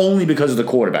it's not only because of the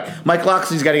quarterback. Mike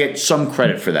Locksley's got to get some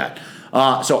credit for that.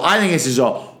 So I think this is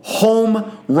a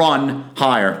home run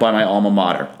hire by my alma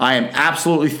mater. I am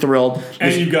absolutely thrilled.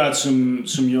 And you've got some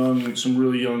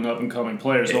really young up and coming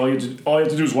players. All you have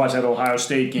to do is watch that Ohio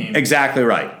State game. Exactly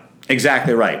right.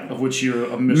 Of which you're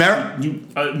a missed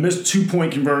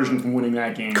 2-point conversion from winning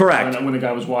that game. Correct. When the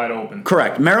guy was wide open.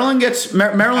 Correct. Maryland.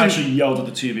 I actually yelled at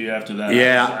the TV after that.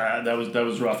 Yeah. That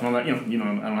was rough. And I'm like, I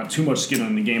don't have too much skin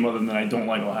in the game other than I don't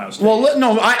like Ohio State. Well,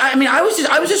 no, I was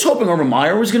just hoping Urban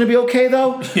Meyer was going to be okay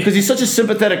though, because he's such a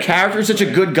sympathetic character, such a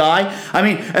good guy. I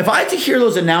mean, if I had to hear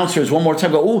those announcers one more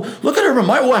time go, "Ooh, look at Urban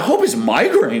Meyer. Oh, I hope his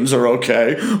migraines are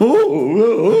okay."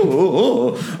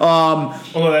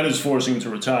 Although that is forcing him to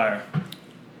retire.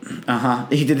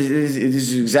 He did. This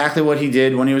is exactly what he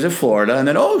did when he was at Florida, and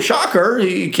then shocker,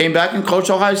 he came back and coached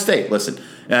Ohio State. Listen,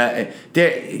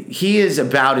 he is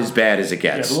about as bad as it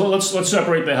gets. Yeah, well, let's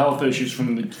separate the health issues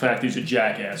from the fact he's a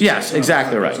jackass. Yes,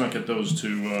 exactly right. Let's not get those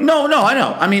two. No, I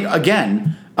know. I mean,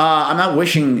 again, I'm not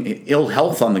wishing ill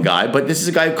health on the guy, but this is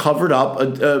a guy who covered up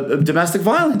a domestic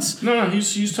violence. No,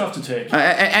 he's tough to take.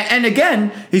 And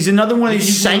again, he's another one of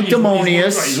these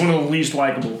sanctimonious. He's one of the least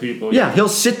likable people. Yeah, he'll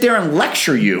sit there and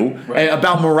lecture you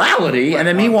about morality, and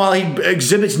then meanwhile he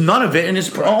exhibits none of it in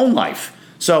his own life.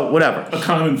 So whatever. A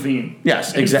common theme.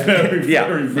 Yes, exactly.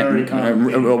 Very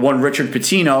common theme. One Richard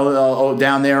Pitino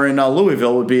down there in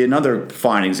Louisville would be another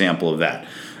fine example of that.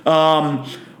 No,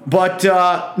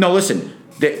 listen.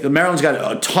 The Maryland's got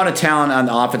a ton of talent on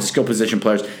the offensive skill position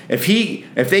players. If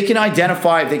they can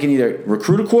identify, if they can either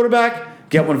recruit a quarterback,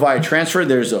 get one via transfer.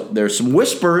 There's some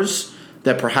whispers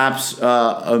that perhaps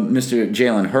Mr.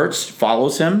 Jalen Hurts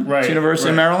follows him to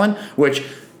University of Maryland, which.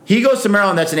 He goes to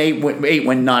Maryland. That's an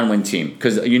 9-win team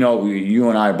because you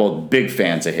and I are both big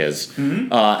fans of his,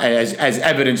 as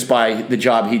evidenced by the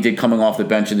job he did coming off the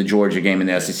bench in the Georgia game in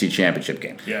the SEC championship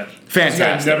game. Yeah,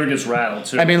 fantastic. He never gets rattled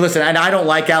too. I mean, listen, and I don't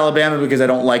like Alabama because I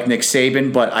don't like Nick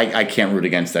Saban, but I can't root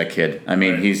against that kid. I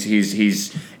mean,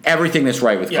 he's everything that's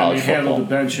right with college football. Handled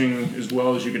the benching as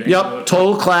well as you could handle it.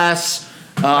 Total class.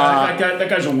 That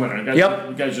guy's a winner.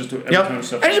 That guy's just every time and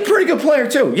he's a pretty good player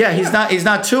too. Yeah, he's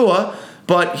not Tua.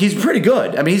 But he's pretty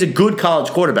good. I mean, he's a good college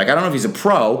quarterback. I don't know if he's a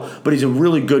pro, but he's a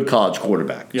really good college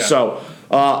quarterback. Yeah. So,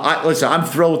 listen, I'm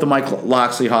thrilled with the Mike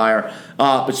Locksley hire.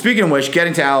 But speaking of which,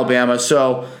 getting to Alabama.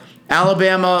 So,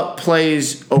 Alabama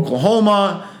plays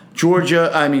Oklahoma.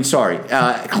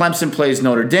 Clemson plays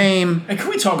Notre Dame. And can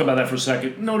we talk about that for a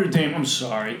second? Notre Dame, I'm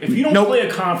sorry. If you don't play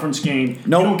a conference game,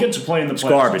 you don't get to play in the playoffs. It's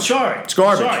garbage. I'm sorry. It's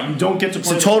garbage. I'm sorry. You don't get to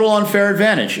play. It's a total unfair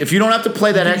advantage. If you don't have to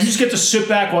play that you just get to sit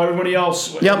back while everybody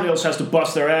else has to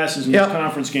bust their asses in these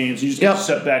conference games. You just get to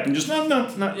sit back and just, And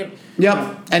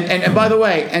by the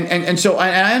way, so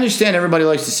I understand everybody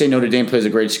likes to say Notre Dame plays a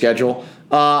great schedule.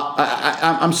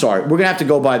 I'm sorry. We're gonna have to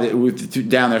go by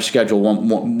down their schedule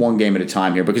one game at a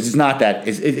time here because it's not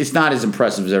as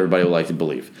impressive as everybody would like to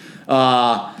believe.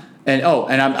 And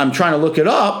I'm trying to look it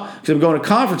up because I'm going to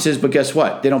conferences, but guess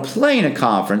what? They don't play in a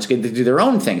conference. They do their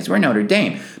own things. We're Notre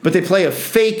Dame, but they play a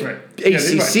fake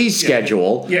ACC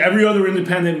schedule. Yeah, every other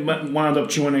independent wound up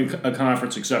joining a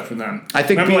conference except for them. I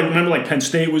think remember Penn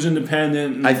State was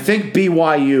independent. I think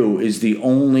BYU is the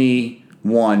only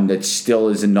one that still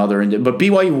is another, but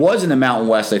BYU was in the Mountain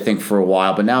West, I think, for a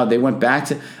while, but now they went back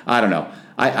to, I don't know.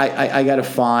 I got to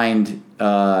find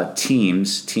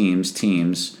teams.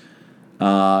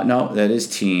 No, that is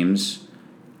teams.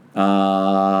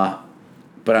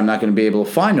 But I'm not going to be able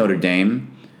to find Notre Dame.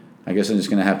 I guess I'm just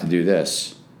going to have to do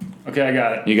this. Okay, I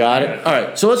got it. You got it? All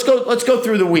right. So let's go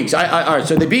through the weeks. All right.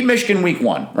 So they beat Michigan week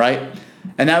 1, right?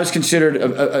 And that was considered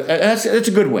that's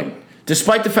a good win.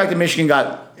 Despite the fact that Michigan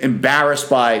got embarrassed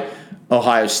by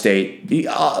Ohio State,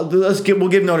 we'll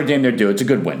give Notre Dame their due. It's a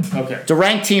good win. Okay. It's a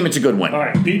ranked team. It's a good win. All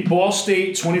right. Beat Ball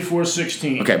State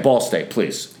 24-16. Okay, Ball State,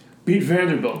 please. Beat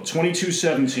Vanderbilt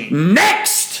 22-17.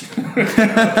 Next!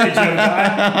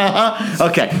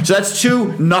 Okay, so that's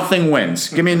 2-0 wins.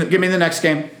 Give me the next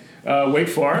game. Wake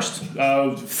Forest,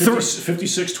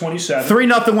 56-27.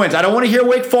 3-0 wins. I don't want to hear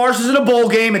Wake Forest is in a bowl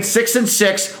game. It's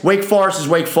 6-6. Wake Forest is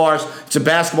Wake Forest. It's a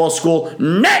basketball school.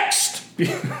 Next!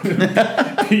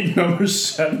 Beat number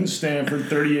 7 Stanford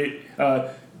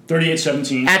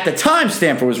 38-17. At the time,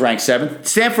 Stanford was ranked 7th.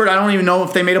 Stanford, I don't even know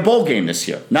if they made a bowl game this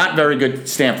year. Not very good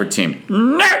Stanford team.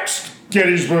 Next!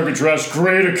 Gettysburg Address,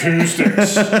 great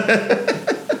acoustics.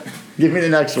 Give me the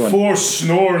next one. 4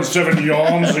 snore 7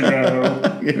 yawns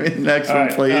ago. Give me the next one,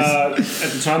 please. At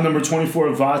the time, number 24,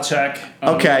 Vatek.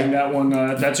 Okay. That one,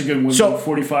 that's a good win. So,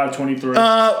 45-23.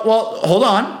 Well,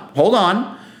 hold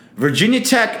on. Virginia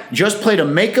Tech just played a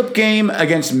makeup game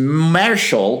against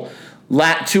Marshall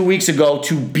 2 weeks ago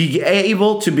to be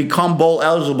able to become bowl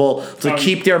eligible to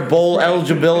keep their bowl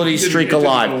eligibility streak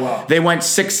alive. They went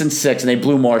 6-6 and they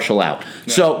blew Marshall out.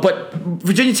 Yeah. So, but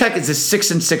Virginia Tech is a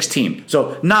 6-6 team,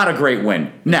 so not a great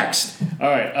win. Next. All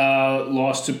right,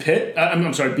 lost to Pitt.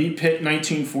 I'm sorry, beat Pitt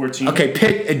 19-14. Okay,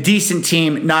 Pitt, a decent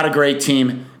team, not a great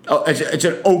team. Oh, it's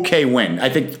an okay win. I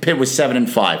think Pitt was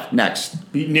 7-5.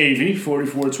 Next. Beat Navy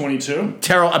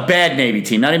 44-22. A bad Navy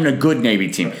team, not even a good Navy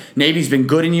team. Right. Navy's been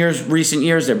good in recent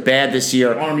years. They're bad this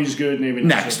year. Army's good. Navy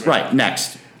next. Right.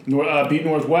 Next. Beat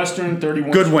Northwestern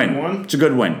 31-21. Good win. It's a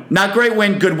good win. Not great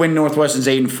win. Good win. Northwestern's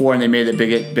 8-4, and they made the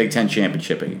Big Ten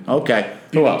championship. Okay.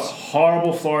 Who else?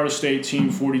 Horrible Florida State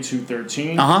team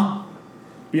 42-13.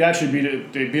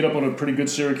 They beat up on a pretty good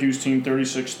Syracuse team,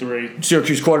 36-3.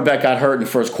 Syracuse quarterback got hurt in the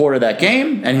first quarter of that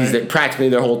game, and he's practically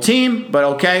their whole team. But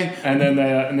okay. And then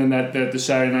the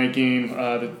Saturday night game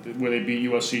where they beat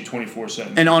USC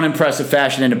 24-7. An unimpressive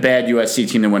fashion and a bad USC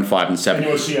team that went 5-7. And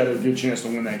USC had a good chance to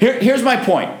win that game. Here's my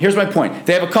point.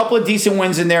 They have a couple of decent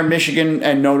wins in there, Michigan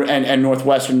and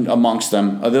Northwestern amongst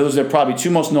them. Those are probably 2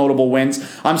 most notable wins.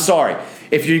 I'm sorry.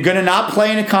 If you're going to not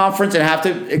play in a conference and have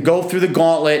to go through the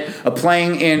gauntlet of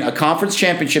playing in a conference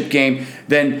championship game,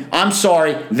 then I'm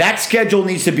sorry, that schedule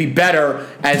needs to be better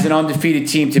as an undefeated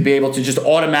team to be able to just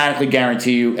automatically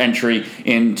guarantee you entry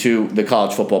into the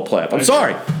college football playoff. I'm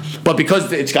sorry. But because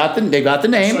they got the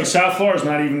name. It's like South Florida's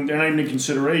they're not even in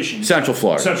consideration. Central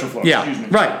Florida. Yeah, excuse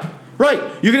me. Right.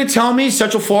 You're going to tell me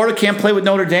Central Florida can't play with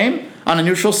Notre Dame on a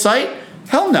neutral site?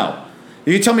 Hell no.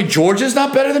 You tell me Georgia's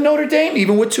not better than Notre Dame,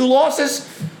 even with 2 losses?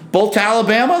 Both to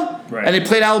Alabama? Right. And they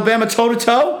played Alabama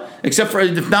toe-to-toe? Except for,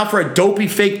 if not for a dopey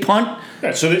fake punt?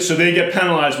 Yeah, so they get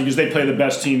penalized because they play the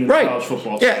best team in college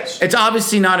football. Yeah, it's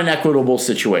obviously not an equitable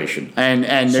situation.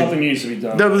 And something needs to be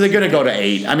done. They're going to go to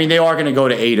 8. I mean, they are going to go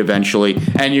to 8 eventually.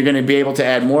 And you're going to be able to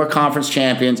add more conference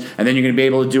champions. And then you're going to be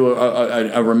able to do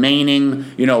a remaining,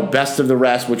 best of the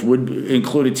rest, which would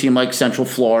include a team like Central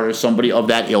Florida or somebody of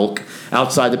that ilk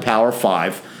outside the Power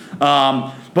 5.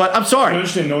 But I'm sorry. I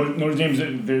understand Notre Dame's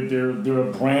they're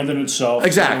a brand in itself.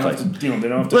 Exactly. They don't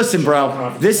have to listen,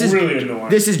 bro. This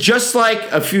is just like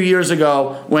a few years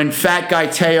ago when Fat Guy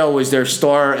Teo was their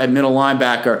star at middle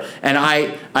linebacker, and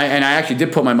I actually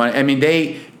did put my money. I mean,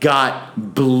 they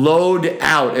got blowed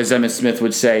out, as Emmitt Smith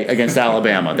would say, against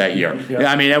Alabama that year. Yeah.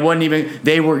 I mean, it wasn't even.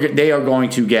 They are going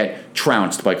to get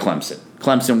trounced by Clemson.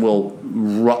 Clemson will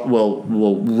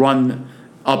run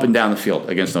up and down the field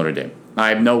against Notre Dame.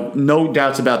 I have no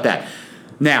doubts about that.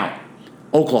 Now,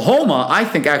 Oklahoma, I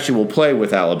think, actually will play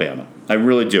with Alabama. I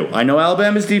really do. I know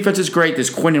Alabama's defense is great. There's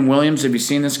Quinnen Williams. Have you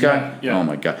seen this guy? Yeah. Oh,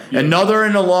 my God. Yeah. Another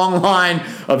in a long line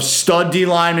of stud D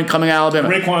linemen coming out of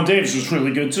Alabama. Raekwon Davis is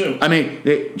really good, too. I mean,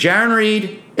 Jaron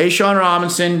Reed, A'Shawn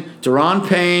Robinson, Daron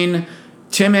Payne,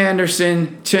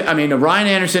 Ryan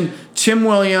Anderson, Tim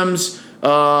Williams,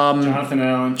 Jonathan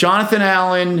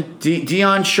Allen,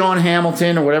 Deion Sean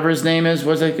Hamilton, or whatever his name is. He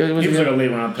was like a late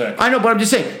round pick. I know, but I'm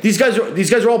just saying these guys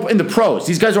are all in the pros.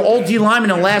 These guys are all D linemen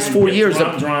in the last 4 years.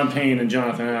 Deron Payne and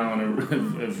Jonathan Allen are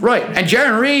right, and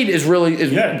Jaron Reed is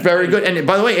very good. And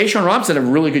by the way, A'Shawn Robinson had a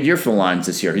really good year for the Lions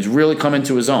this year. He's really come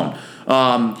into his own.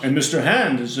 And Mr.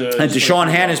 Hand is and Deshaun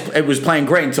Hand was playing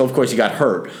great until, of course, he got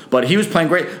hurt. But he was playing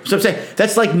great. So I'm saying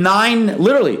that's like 9.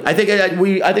 Literally, I think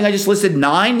I just listed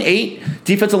 8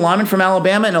 defensive linemen from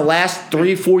Alabama in the last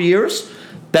 3-4 years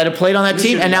that have played on that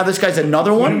team, and now this guy's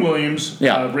another one. Quinn Williams,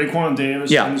 Raekwon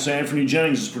Davis, and Anthony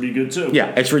Jennings is pretty good too.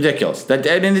 Yeah, it's ridiculous. The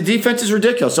defense is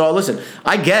ridiculous. So listen,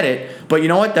 I get it, but you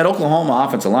know what? That Oklahoma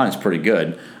offensive line is pretty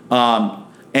good,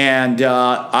 and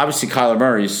obviously Kyler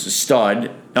Murray's a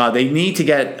stud. They need to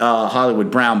get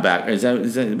Hollywood Brown back. Is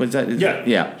that?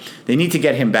 Yeah. They need to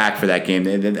get him back for that game.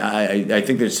 I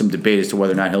think there's some debate as to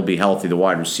whether or not he'll be healthy, the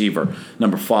wide receiver,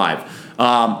 number 5.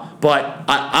 But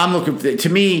I'm looking. To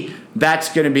me,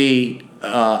 that's going to be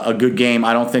a good game.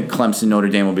 I don't think Clemson Notre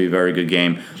Dame will be a very good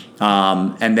game.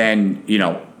 And then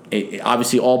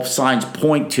obviously all signs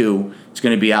point to it's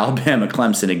going to be Alabama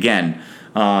Clemson again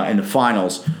in the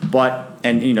finals. But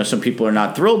some people are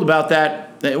not thrilled about that.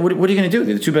 What are you going to do?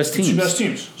 They're the two best teams.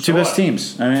 Two best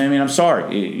teams. I mean, I'm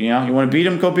sorry. You want to beat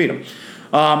them? Go beat them.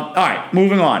 All right,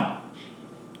 moving on.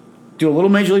 Do a little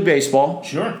Major League Baseball.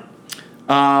 Sure.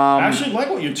 I actually like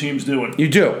what your team's doing. You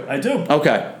do? I do.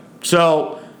 Okay.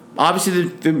 So, obviously,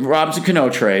 the Robinson Cano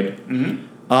trade.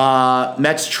 Mm-hmm.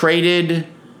 Mets traded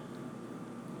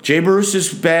Jay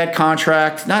Bruce's bad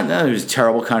contract. Not that it was a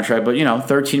terrible contract, but,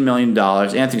 $13 million.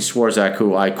 Anthony Swarzak,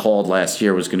 who I called last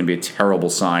year was going to be a terrible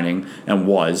signing, and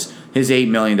was. His $8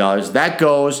 million. That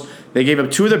goes. They gave up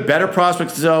 2 of their better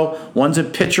prospects, though. One's a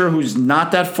pitcher who's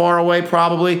not that far away,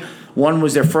 probably. One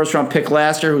was their first-round pick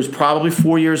last year, who's probably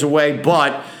 4 years away,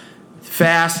 but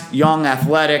fast, young,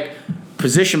 athletic,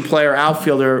 position player,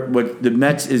 outfielder. What the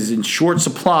Mets is in short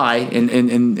supply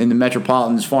in the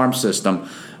Metropolitan's farm system.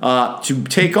 To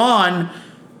take on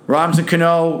Robinson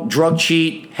Cano, drug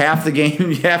cheat, half the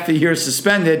game, half the year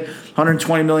suspended,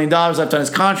 $120 million left on his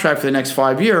contract for the next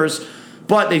 5 years,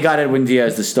 but they got Edwin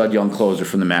Diaz, the stud young closer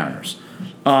from the Mariners.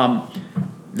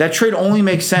 That trade only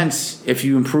makes sense if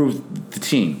you improve the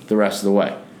team the rest of the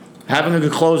way. Having a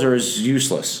good closer is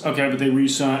useless. Okay, but they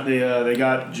re-signed. They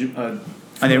got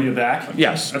Familia back.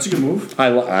 Yes, that's a good move.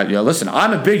 Listen,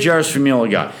 I'm a big Jeurys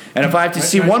Familia guy, and if I have to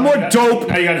see one more dope,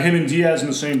 now you got him and Diaz in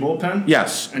the same bullpen.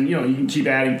 Yes, and you can keep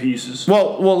adding pieces.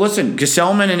 Well, listen,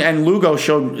 Gesellman and Lugo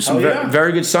showed some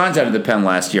very good signs out of the pen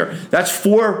last year. That's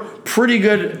 4 pretty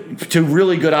good to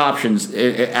really good options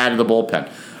out of the bullpen.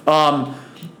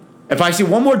 If I see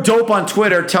one more dope on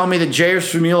Twitter tell me that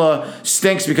Jeurys Familia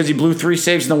stinks because he blew 3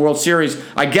 saves in the World Series,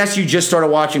 I guess you just started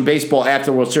watching baseball after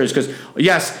the World Series. Because,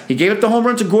 yes, he gave up the home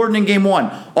run to Gordon in Game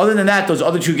 1. Other than that, those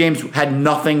other 2 games had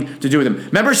nothing to do with him.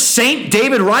 Remember St.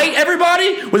 David Wright,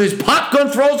 everybody? With his pop gun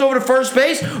throws over to first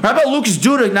base? Or how about Lucas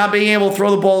Duda not being able to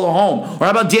throw the ball to home? Or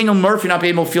how about Daniel Murphy not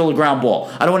being able to field a ground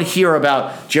ball? I don't want to hear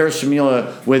about Jeurys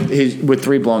Familia with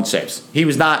 3 blown saves. He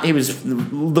was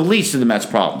the least of the Mets'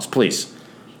 problems, please.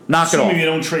 Knock it off. Assuming you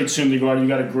don't trade Syndergaard, you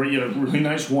had a really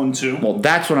nice 1-2. Well,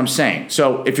 that's what I'm saying.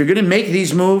 So if you're going to make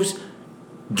these moves,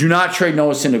 do not trade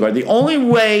Noah Syndergaard. The only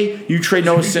way you trade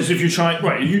Noah Syndergaard,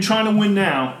 if you're trying to win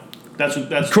now, that's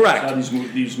correct. How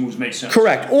these moves make sense.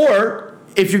 Correct. Or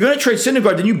if you're going to trade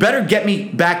Syndergaard, then you better get me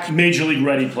back Major League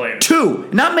ready players. 2,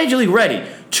 not Major League ready.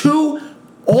 2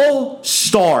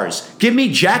 all-stars. Give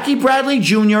me Jackie Bradley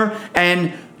Jr.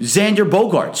 and Xander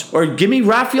Bogaerts, or give me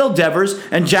Rafael Devers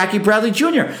and Jackie Bradley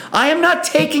Jr. I am not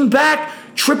taking back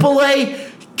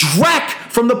AAA Drek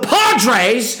from the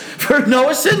Padres for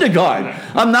Noah Syndergaard.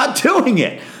 I'm not doing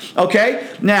it. Okay?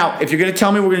 Now, if you're going to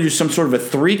tell me we're going to do some sort of a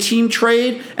 3-team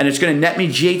trade and it's going to net me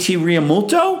JT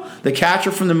Realmuto, the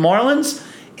catcher from the Marlins,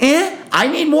 I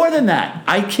need more than that.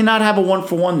 I cannot have a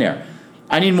 1-for-1 there.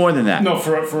 I need more than that. No,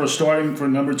 for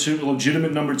number 2,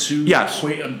 legitimate number 2. Yes.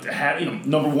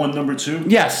 Number 1, number 2.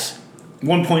 Yes.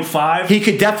 1.5. He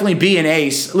could definitely be an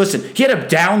ace. Listen, he had a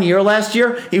down year last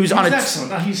year. He's on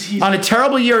a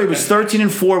terrible year. He was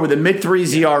 13-4 with a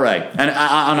mid-3s ERA and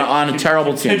on a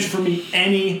terrible team. Pitch for me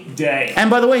any day. And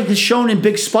by the way, he's shown in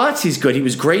big spots he's good. He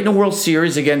was great in the World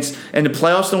Series in the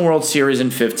playoffs in the World Series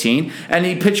in 2015, and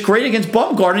he pitched great against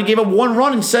Bumgarner. He gave up 1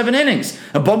 run in 7 innings,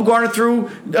 and Bumgarner threw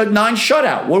a 9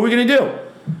 shutout. What are we going to do?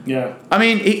 Yeah. I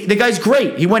mean, the guy's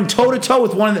great. He went toe-to-toe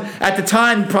with one of at the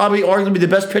time, probably arguably the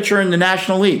best pitcher in the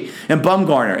National League, and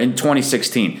Bumgarner in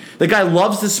 2016. The guy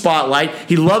loves the spotlight.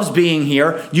 He loves being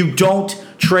here. You don't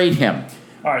trade him.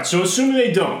 All right, so assuming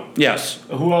they don't. Yes.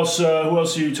 Who else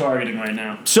are you targeting right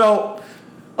now? So,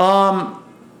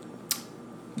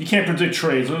 you can't predict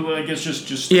trades. I guess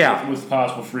just with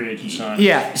possible free agent sign.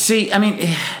 Yeah. See, I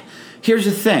mean, here's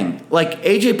the thing. Like,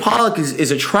 A.J. Pollock is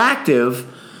attractive,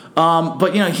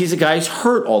 but, he's a guy who's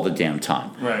hurt all the damn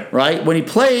time. Right. Right? When he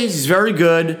plays, he's very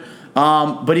good,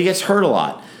 but he gets hurt a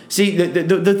lot. See,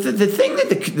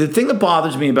 the thing that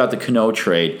bothers me about the Cano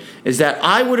trade is that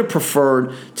I would have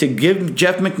preferred to give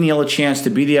Jeff McNeil a chance to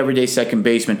be the everyday second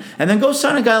baseman and then go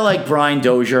sign a guy like Brian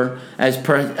Dozier as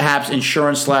perhaps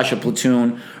insurance / a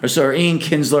platoon or Ian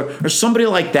Kinsler or somebody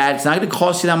like that. It's not going to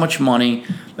cost you that much money.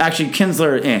 Actually,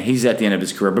 Kinsler, he's at the end of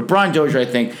his career. But Brian Dozier, I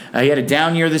think, he had a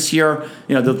down year this year.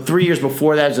 The 3 years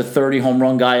before that, he was a 30 home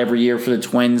run guy every year for the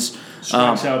Twins.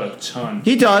 Strikes out a ton.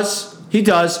 He does.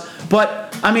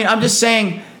 But, I mean, I'm just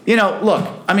saying, look,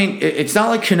 I mean, it's not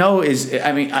like Cano is,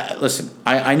 I mean, listen,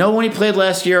 I know when he played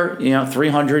last year,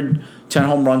 300, 10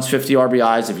 home runs, 50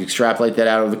 RBIs. If you extrapolate that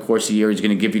out over the course of the year, he's going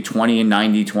to give you 20 and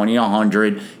 90, 20 and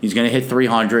 100. He's going to hit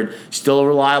 300. Still a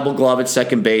reliable glove at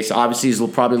second base. Obviously, he's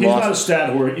probably He's lost. Not a stat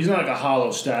whore. He's not like a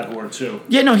hollow stat whore, too.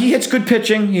 Yeah, no, he hits good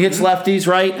pitching. He hits lefties,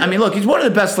 right? I mean, look, he's one of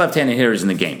the best left-handed hitters in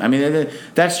the game. I mean,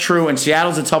 that's true. And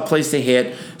Seattle's a tough place to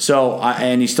hit. So,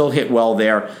 and he still hit well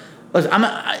there. Listen,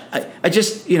 I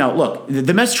just, look,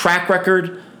 the Mets track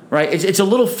record, right? It's a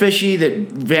little fishy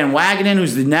that Van Wagenen,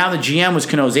 who's now the GM, was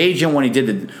Cano's agent when he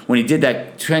did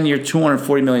that 10-year,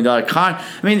 $240 million con.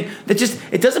 I mean,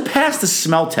 it doesn't pass the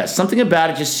smell test. Something about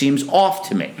it just seems off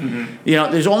to me.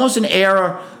 Mm-hmm. There's almost an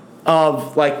air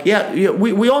of like,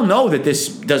 we all know that this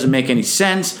doesn't make any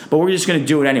sense, but we're just going to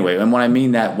do it anyway. And what I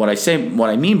mean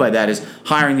by that is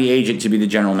hiring the agent to be the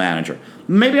general manager.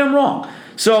 Maybe I'm wrong.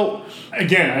 So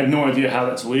again, I have no idea how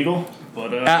that's legal.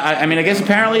 But I mean, I guess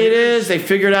apparently it is. They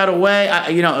figured out a way.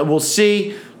 We'll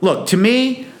see. Look, to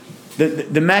me,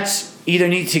 the Mets either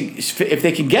need to, if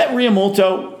they can get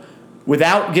Realmuto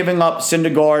without giving up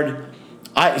Syndergaard.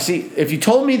 If you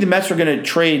told me the Mets were going to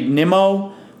trade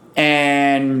Nimmo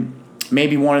and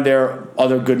maybe one of their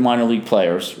other good minor league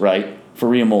players, right, for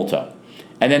Realmuto,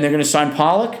 and then they're going to sign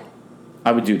Pollock,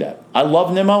 I would do that. I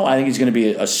love Nimmo. I think he's going to be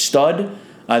a stud.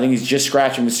 I think he's just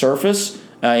scratching the surface.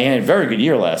 He had a very good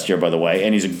year last year, by the way,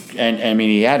 and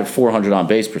he had a 400 on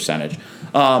base percentage.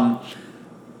 That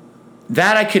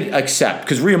I could accept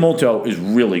because Realmuto is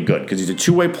really good because he's a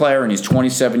two-way player and he's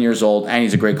 27 years old and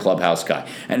he's a great clubhouse guy.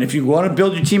 And if you want to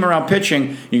build your team around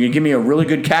pitching, you can give me a really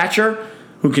good catcher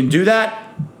who can do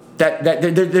that.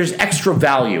 There's extra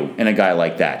value in a guy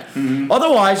like that. Mm-hmm.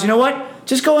 Otherwise, you know what?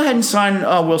 Just go ahead and sign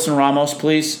Wilson Ramos,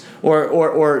 please, or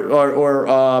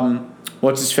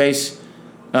what's his face?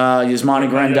 Yasmani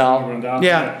Grandal.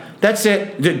 Yeah, that's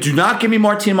it. Do not give me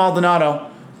Martin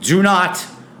Maldonado. Do not.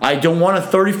 I don't want a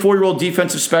 34-year-old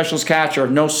defensive specialist catcher.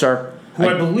 No, sir. Who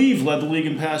I believe led the league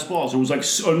in pass balls. It was like, I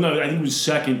think it was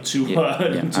second to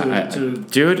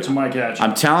my catcher.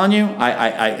 I'm telling you,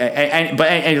 but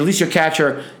at least your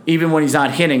catcher, even when he's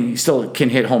not hitting, he still can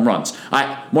hit home runs.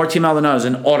 Martin Maldonado is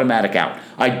an automatic out.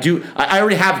 I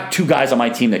already have two guys on my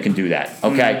team that can do that.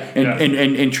 Okay,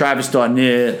 in Travis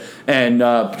Darnier and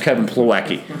Kevin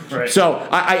Plawecki. Right. So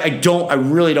I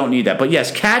really don't need that. But yes,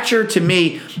 catcher to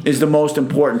me is the most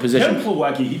important position. Kevin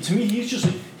Plawecki, to me,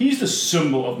 he's the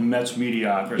symbol of Mets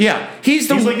mediocrity. Yeah, he's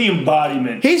like the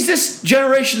embodiment. He's this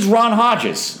generation's Ron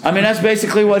Hodges. I mean, that's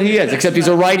basically what he is. Except he's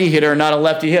a righty hitter, not a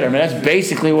lefty hitter. I mean, that's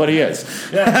basically what he is.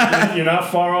 Yeah, you're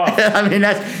not far off. I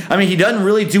mean, he doesn't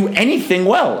really do anything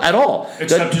well at all.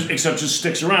 Except just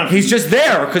sticks around. He's just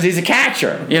there because he's a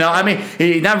catcher. I mean,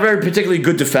 he's not a very particularly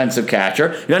good defensive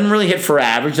catcher. He doesn't really hit for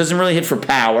average. Doesn't really hit for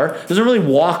power. Doesn't really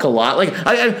walk a lot. Like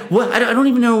I don't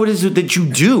even know what it is that you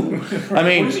do. I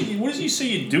mean, what does he say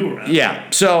you do around? Yeah.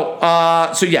 So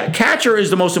yeah, catcher is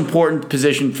the most important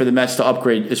position for the Mets to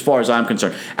upgrade as far as I'm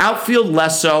concerned. Outfield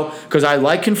less so because I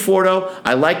like Conforto,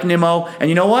 I like Nimmo, and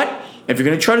you know what? If you're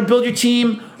going to try to build your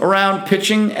team around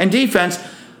pitching and defense,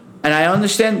 and I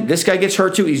understand this guy gets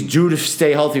hurt too, he's due to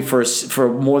stay healthy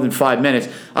for more than 5 minutes.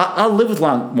 I'll live with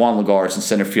Juan Lagares in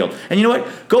center field. And you know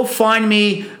what? Go find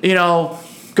me,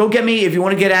 go get me, if you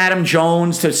want to get Adam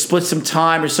Jones to split some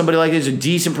time or somebody like this, a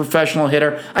decent professional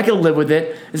hitter. I can live with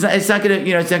it. It's not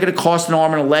gonna cost an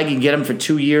arm and a leg. You can get him for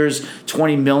 2 years,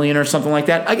 $20 million or something like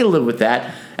that. I can live with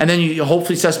that. And then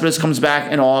hopefully Cespedes comes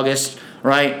back in August,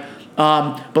 right?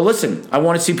 But listen, I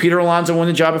want to see Peter Alonso win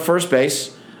the job at first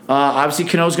base. Obviously,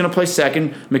 Cano's going to play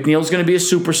second. McNeil's going to be a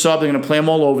super sub. They're going to play him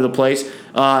all over the place.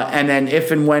 And then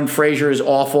if and when Frazier is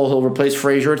awful, he'll replace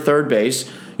Frazier at third base.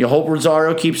 You hope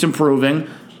Rosario keeps improving.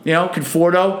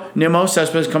 Conforto, Nimmo,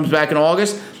 Cespedes comes back in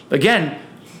August. Again,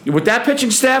 with that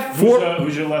pitching staff...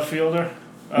 Who's your left fielder?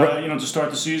 to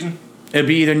start the season? It'd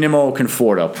be either Nimmo or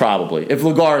Conforto, probably. If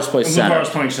Lagares plays center. Lagares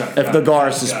playing center. If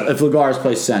Lagares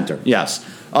plays center, yes.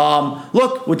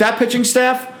 Look, with that pitching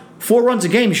staff, 4 runs a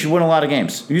game, you should win a lot of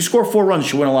games. If you score 4 runs, you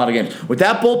should win a lot of games. With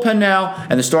that bullpen now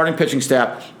and the starting pitching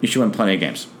staff, you should win plenty of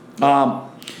games.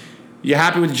 You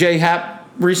happy with J Happ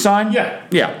re-sign?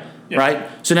 Yeah. Right?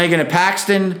 So now you're going to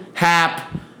Paxton,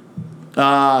 Happ,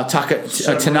 Tanaka,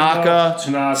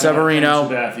 Severino.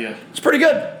 Sabathia. It's pretty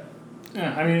good.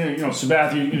 Yeah, I mean,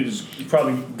 Sabathia is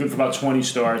probably good for about 20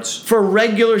 starts. For a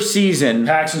regular season.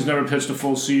 Paxton's never pitched a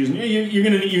full season. You're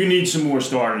gonna need some more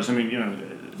starters. I mean,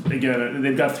 again,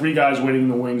 they've got 3 guys waiting in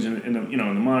the wings in the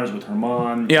minors with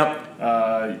Herman. Yep.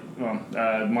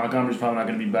 Montgomery's probably not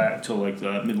going to be back till like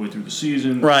midway through the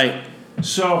season. Right.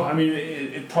 So, I mean,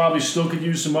 it probably still could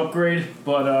use some upgrade,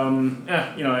 but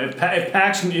if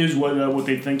Paxton is what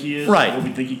they think he is, right, what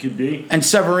we think he could be, and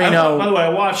Severino. By the way, I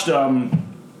watched.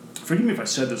 Forgive me if I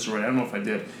said this already. I don't know if I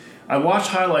did. I watched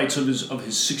highlights of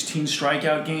his 16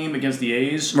 strikeout game against the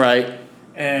A's. Right.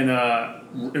 And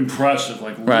impressive,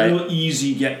 real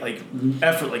easy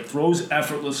effort, throws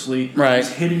effortlessly. Right. He's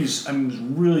hitting he's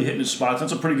really hitting his spots.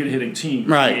 That's a pretty good hitting team.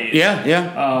 Right. Yeah.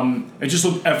 It just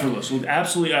looked effortless. Looked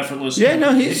absolutely effortless. Yeah.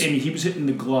 No, he was hitting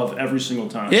the glove every single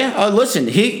time. Yeah. Listen,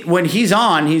 when he's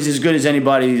on, he's as good as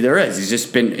anybody there is. He's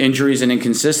just been injuries and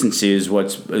inconsistency is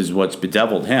what's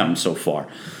bedeviled him so far.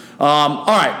 All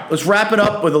right, let's wrap it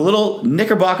up with a little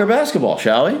Knickerbocker basketball,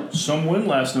 shall we? Some win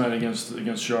last night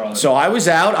against Charlotte. So I was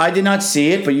out. I did not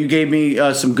see it, but you gave me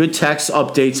some good text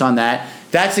updates on that.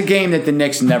 That's a game that the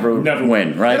Knicks never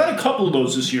win, right? They've had a couple of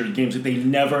those this year, games that they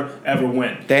never, ever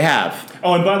win. They have.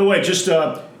 Oh, and by the way, just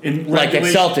in like a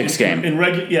Celtics game.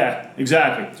 Yeah,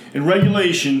 exactly. In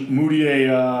regulation,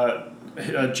 Moutier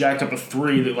jacked up a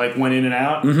 3 that went in and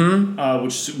out,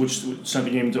 which sent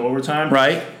the game into overtime.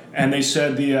 Right. And they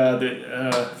said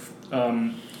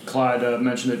Clyde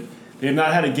mentioned that they have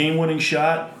not had a game-winning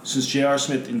shot since J.R.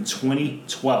 Smith in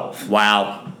 2012.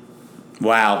 Wow,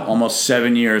 almost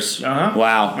 7 years. Uh-huh.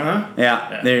 Wow. Uh-huh.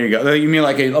 Yeah, there you go. You mean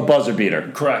like a buzzer beater?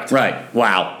 Correct. Right.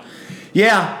 Wow.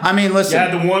 Yeah, I mean, listen. You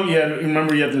had the one.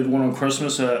 Remember you had the one on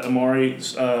Christmas, Amari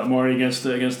against the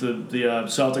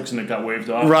Celtics, and it got waved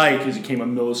off. Right, because he came a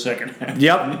millisecond.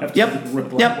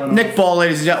 Yep. Nick Ball,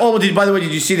 ladies and gentlemen. Oh, by the way,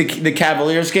 did you see the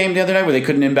Cavaliers game the other night where they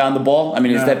couldn't inbound the ball? I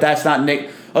mean, that's not Nick?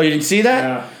 Oh, you didn't see that?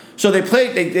 Yeah. So they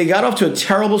played. They got off to a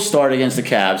terrible start against the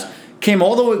Cavs. Came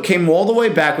all the way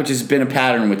back, which has been a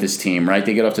pattern with this team, right?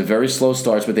 They get off to very slow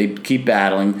starts, but they keep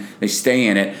battling. They stay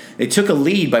in it. They took a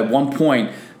lead by 1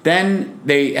 point. Then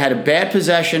they had a bad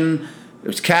possession. It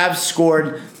was Cavs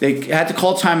scored. They had to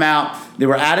call timeout. They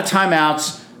were out of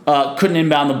timeouts. Couldn't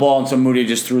inbound the ball, and so Moody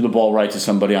just threw the ball right to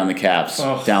somebody on the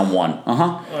Cavs. Down 1.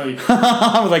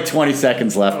 With like 20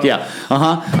 seconds left. Yeah.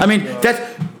 I mean, that's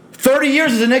 30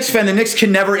 years as a Knicks fan. The Knicks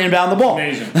can never inbound the ball.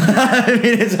 Amazing. I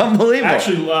mean, it's unbelievable.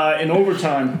 Actually, in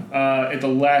overtime, at the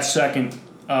last second,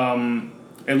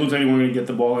 it looked like they were going to get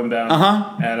the ball inbound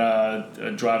at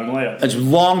a driving layup. It's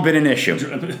long been an issue.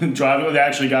 They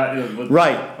actually got a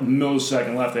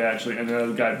millisecond left. And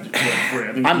the guy broke free.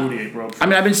 I think Moutier broke free. I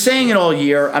mean, I've been saying it all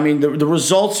year. I mean, the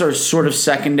results are sort of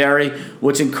secondary.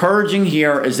 What's encouraging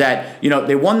here is that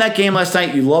they won that game last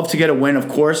night. You love to get a win, of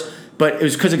course. But it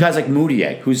was because of guys like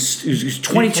Moutier, who's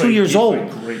 22 years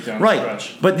old.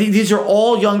 Right. But these are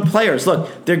all young players.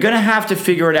 Look, they're going to have to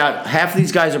figure it out. Half of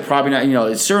these guys are probably not,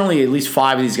 it's certainly at least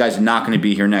 5 of these guys are not going to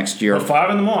be here next year. Well,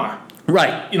 5 of them are.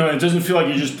 Right. It doesn't feel like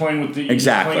you're just playing with playing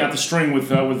out the string with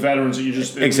veterans that you're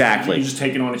just you're just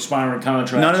taking on expiring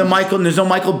contracts. There's no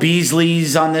Michael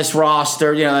Beasleys on this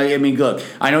roster. I mean, look,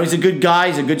 I know he's a good guy,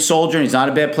 he's a good soldier, and he's not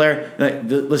a bad player.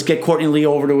 Let's get Courtney Lee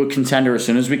over to a contender as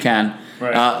soon as we can.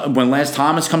 Right. When Lance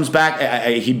Thomas comes back,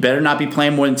 he better not be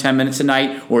playing more than 10 minutes a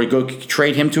night, or go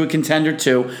trade him to a contender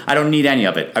too. I don't need any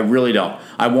of it. I really don't.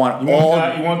 I want you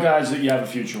want guys that you have a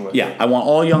future with. Yeah, I want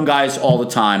all young guys all the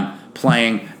time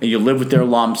playing, and you live with their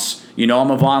lumps.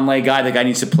 I'm a Vonleh guy. The guy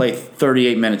needs to play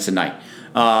 38 minutes a night.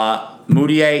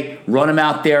 Moutier, run him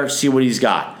out there, see what he's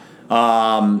got.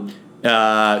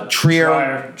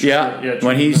 Trier,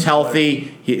 when he's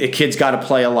healthy, the kid's got to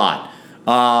play a lot.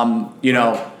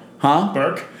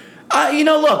 Burke?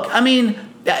 Look, I mean,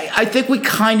 I think we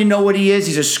kind of know what he is.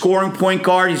 He's a scoring point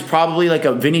guard. He's probably like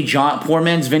a poor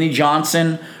man's Vinnie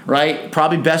Johnson, right?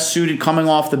 Probably best suited coming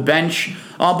off the bench.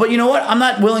 But you know what? I'm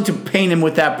not willing to paint him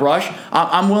with that brush.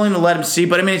 I'm willing to let him see.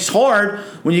 But, I mean, it's hard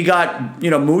when you got,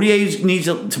 Moutier needs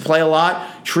to play a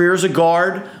lot. Trier's a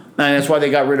guard. And that's why they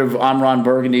got rid of Ron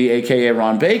Burgundy, a.k.a.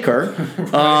 Ron Baker.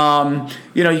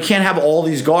 You can't have all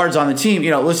these guards on the team.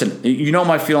 Listen,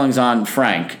 my feelings on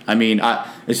Frank. I mean,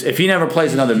 If he never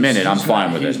plays another minute, I'm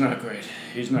fine with it. He's not great.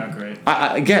 He's not great.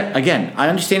 Again, I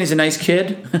understand he's a nice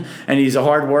kid and he's a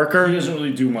hard worker. He doesn't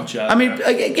really do much out. I mean,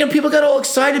 people got all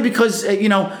excited because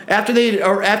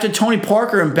after Tony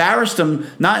Parker embarrassed him,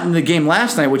 not in the game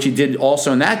last night, which he did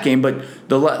also in that game, but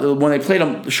when they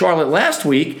played Charlotte last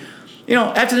week.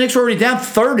 After the Knicks were already down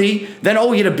 30, then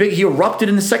he erupted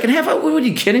in the second half. Are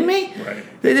you kidding me? Right.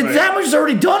 The damage is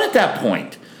already done at that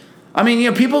point. I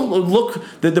mean, people look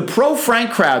the pro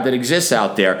Frank crowd that exists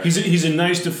out there. He's a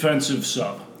nice defensive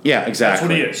sub. Yeah, exactly.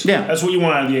 That's what he is. Yeah, that's what you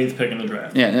want out of the 8th pick in the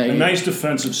draft. Yeah, a nice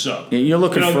defensive sub. Yeah, you're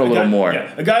looking for a little more.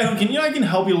 Yeah, a guy who can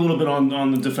help you a little bit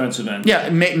on the defensive end. Yeah,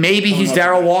 maybe he's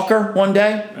Darryl Walker one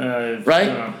day,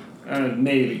 right?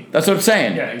 Maybe. That's what I'm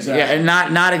saying. Yeah, exactly. Yeah,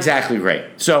 and not exactly great.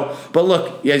 So, but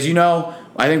look, as you know,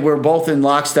 I think we're both in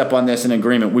lockstep on this in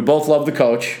agreement. We both love the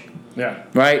coach. Yeah.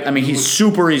 Right? I mean, he's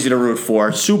super easy to root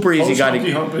for. Super easy guy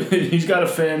to... He's got a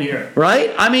fan here.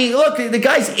 Right? I mean, look, the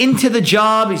guy's into the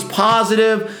job. He's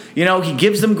positive. He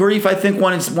gives them grief, I think,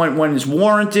 when it's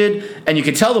warranted. And you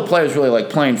can tell the players really like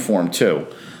playing for him, too.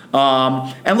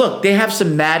 And look, they have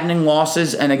some maddening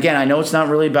losses. And again, I know it's not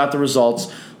really about the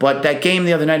results. But that game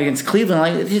the other night against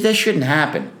Cleveland, that shouldn't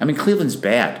happen. I mean, Cleveland's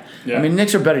bad. Yeah. I mean, the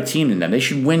Knicks are a better team than them. They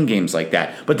should win games like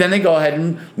that. But then they go ahead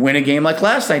and win a game like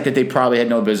last night that they probably had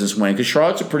no business winning because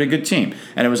Charlotte's a pretty good team,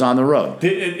 and it was on the road.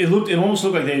 It almost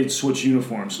looked like they had switched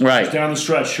uniforms. Right. Just down the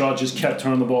stretch, Charlotte just kept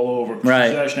turning the ball over. Right.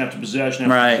 Possession after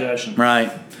possession after possession.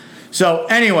 Right. So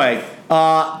anyway,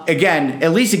 again,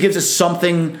 at least it gives us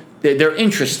something. They're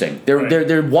interesting. They're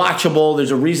watchable. There's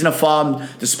a reason to follow them,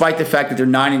 despite the fact that they're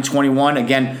 9-21.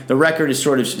 Again, the record is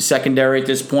sort of secondary at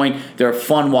this point. They're a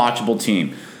fun, watchable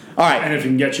team. All right, and if it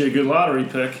can get you a good lottery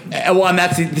pick. Well, and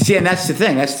that's the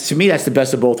thing. To me, that's the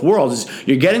best of both worlds. Is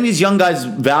you're getting these young guys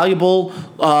valuable,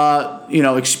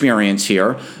 experience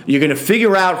here. You're going to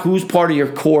figure out who's part of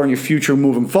your core and your future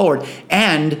moving forward,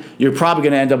 and you're probably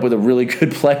going to end up with a really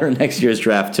good player in next year's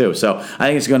draft too. So I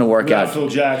think it's going to work out. Phil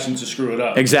Jackson to screw it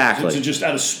up. Exactly. To just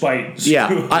out of spite.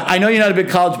 Yeah, I know you're not a big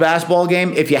college basketball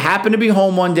game. If you happen to be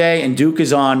home one day and Duke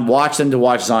is on, watch them to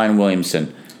watch Zion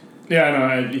Williamson. Yeah,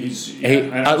 I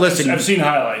know. Listen, I've seen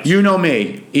highlights. You know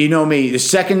me. The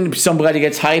second somebody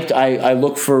gets hyped, I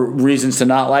look for reasons to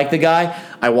not like the guy.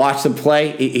 I watch him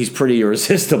play. He's pretty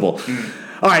irresistible.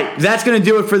 All right, that's going to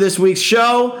do it for this week's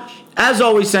show. As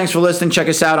always, thanks for listening. Check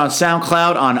us out on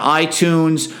SoundCloud, on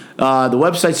iTunes. The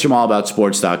website's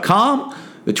JamalAboutSports.com.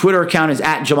 The Twitter account is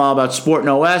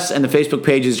 @JamalAboutSportNOS, and the Facebook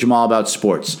page is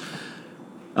JamalAboutSports.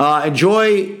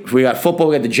 Enjoy. We got football.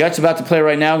 We got the Jets about to play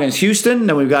right now against Houston.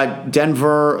 Then we've got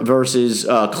Denver versus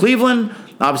Cleveland.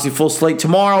 Obviously, full slate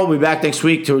tomorrow. We'll be back next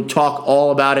week to talk all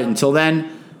about it. Until then,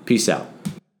 peace out.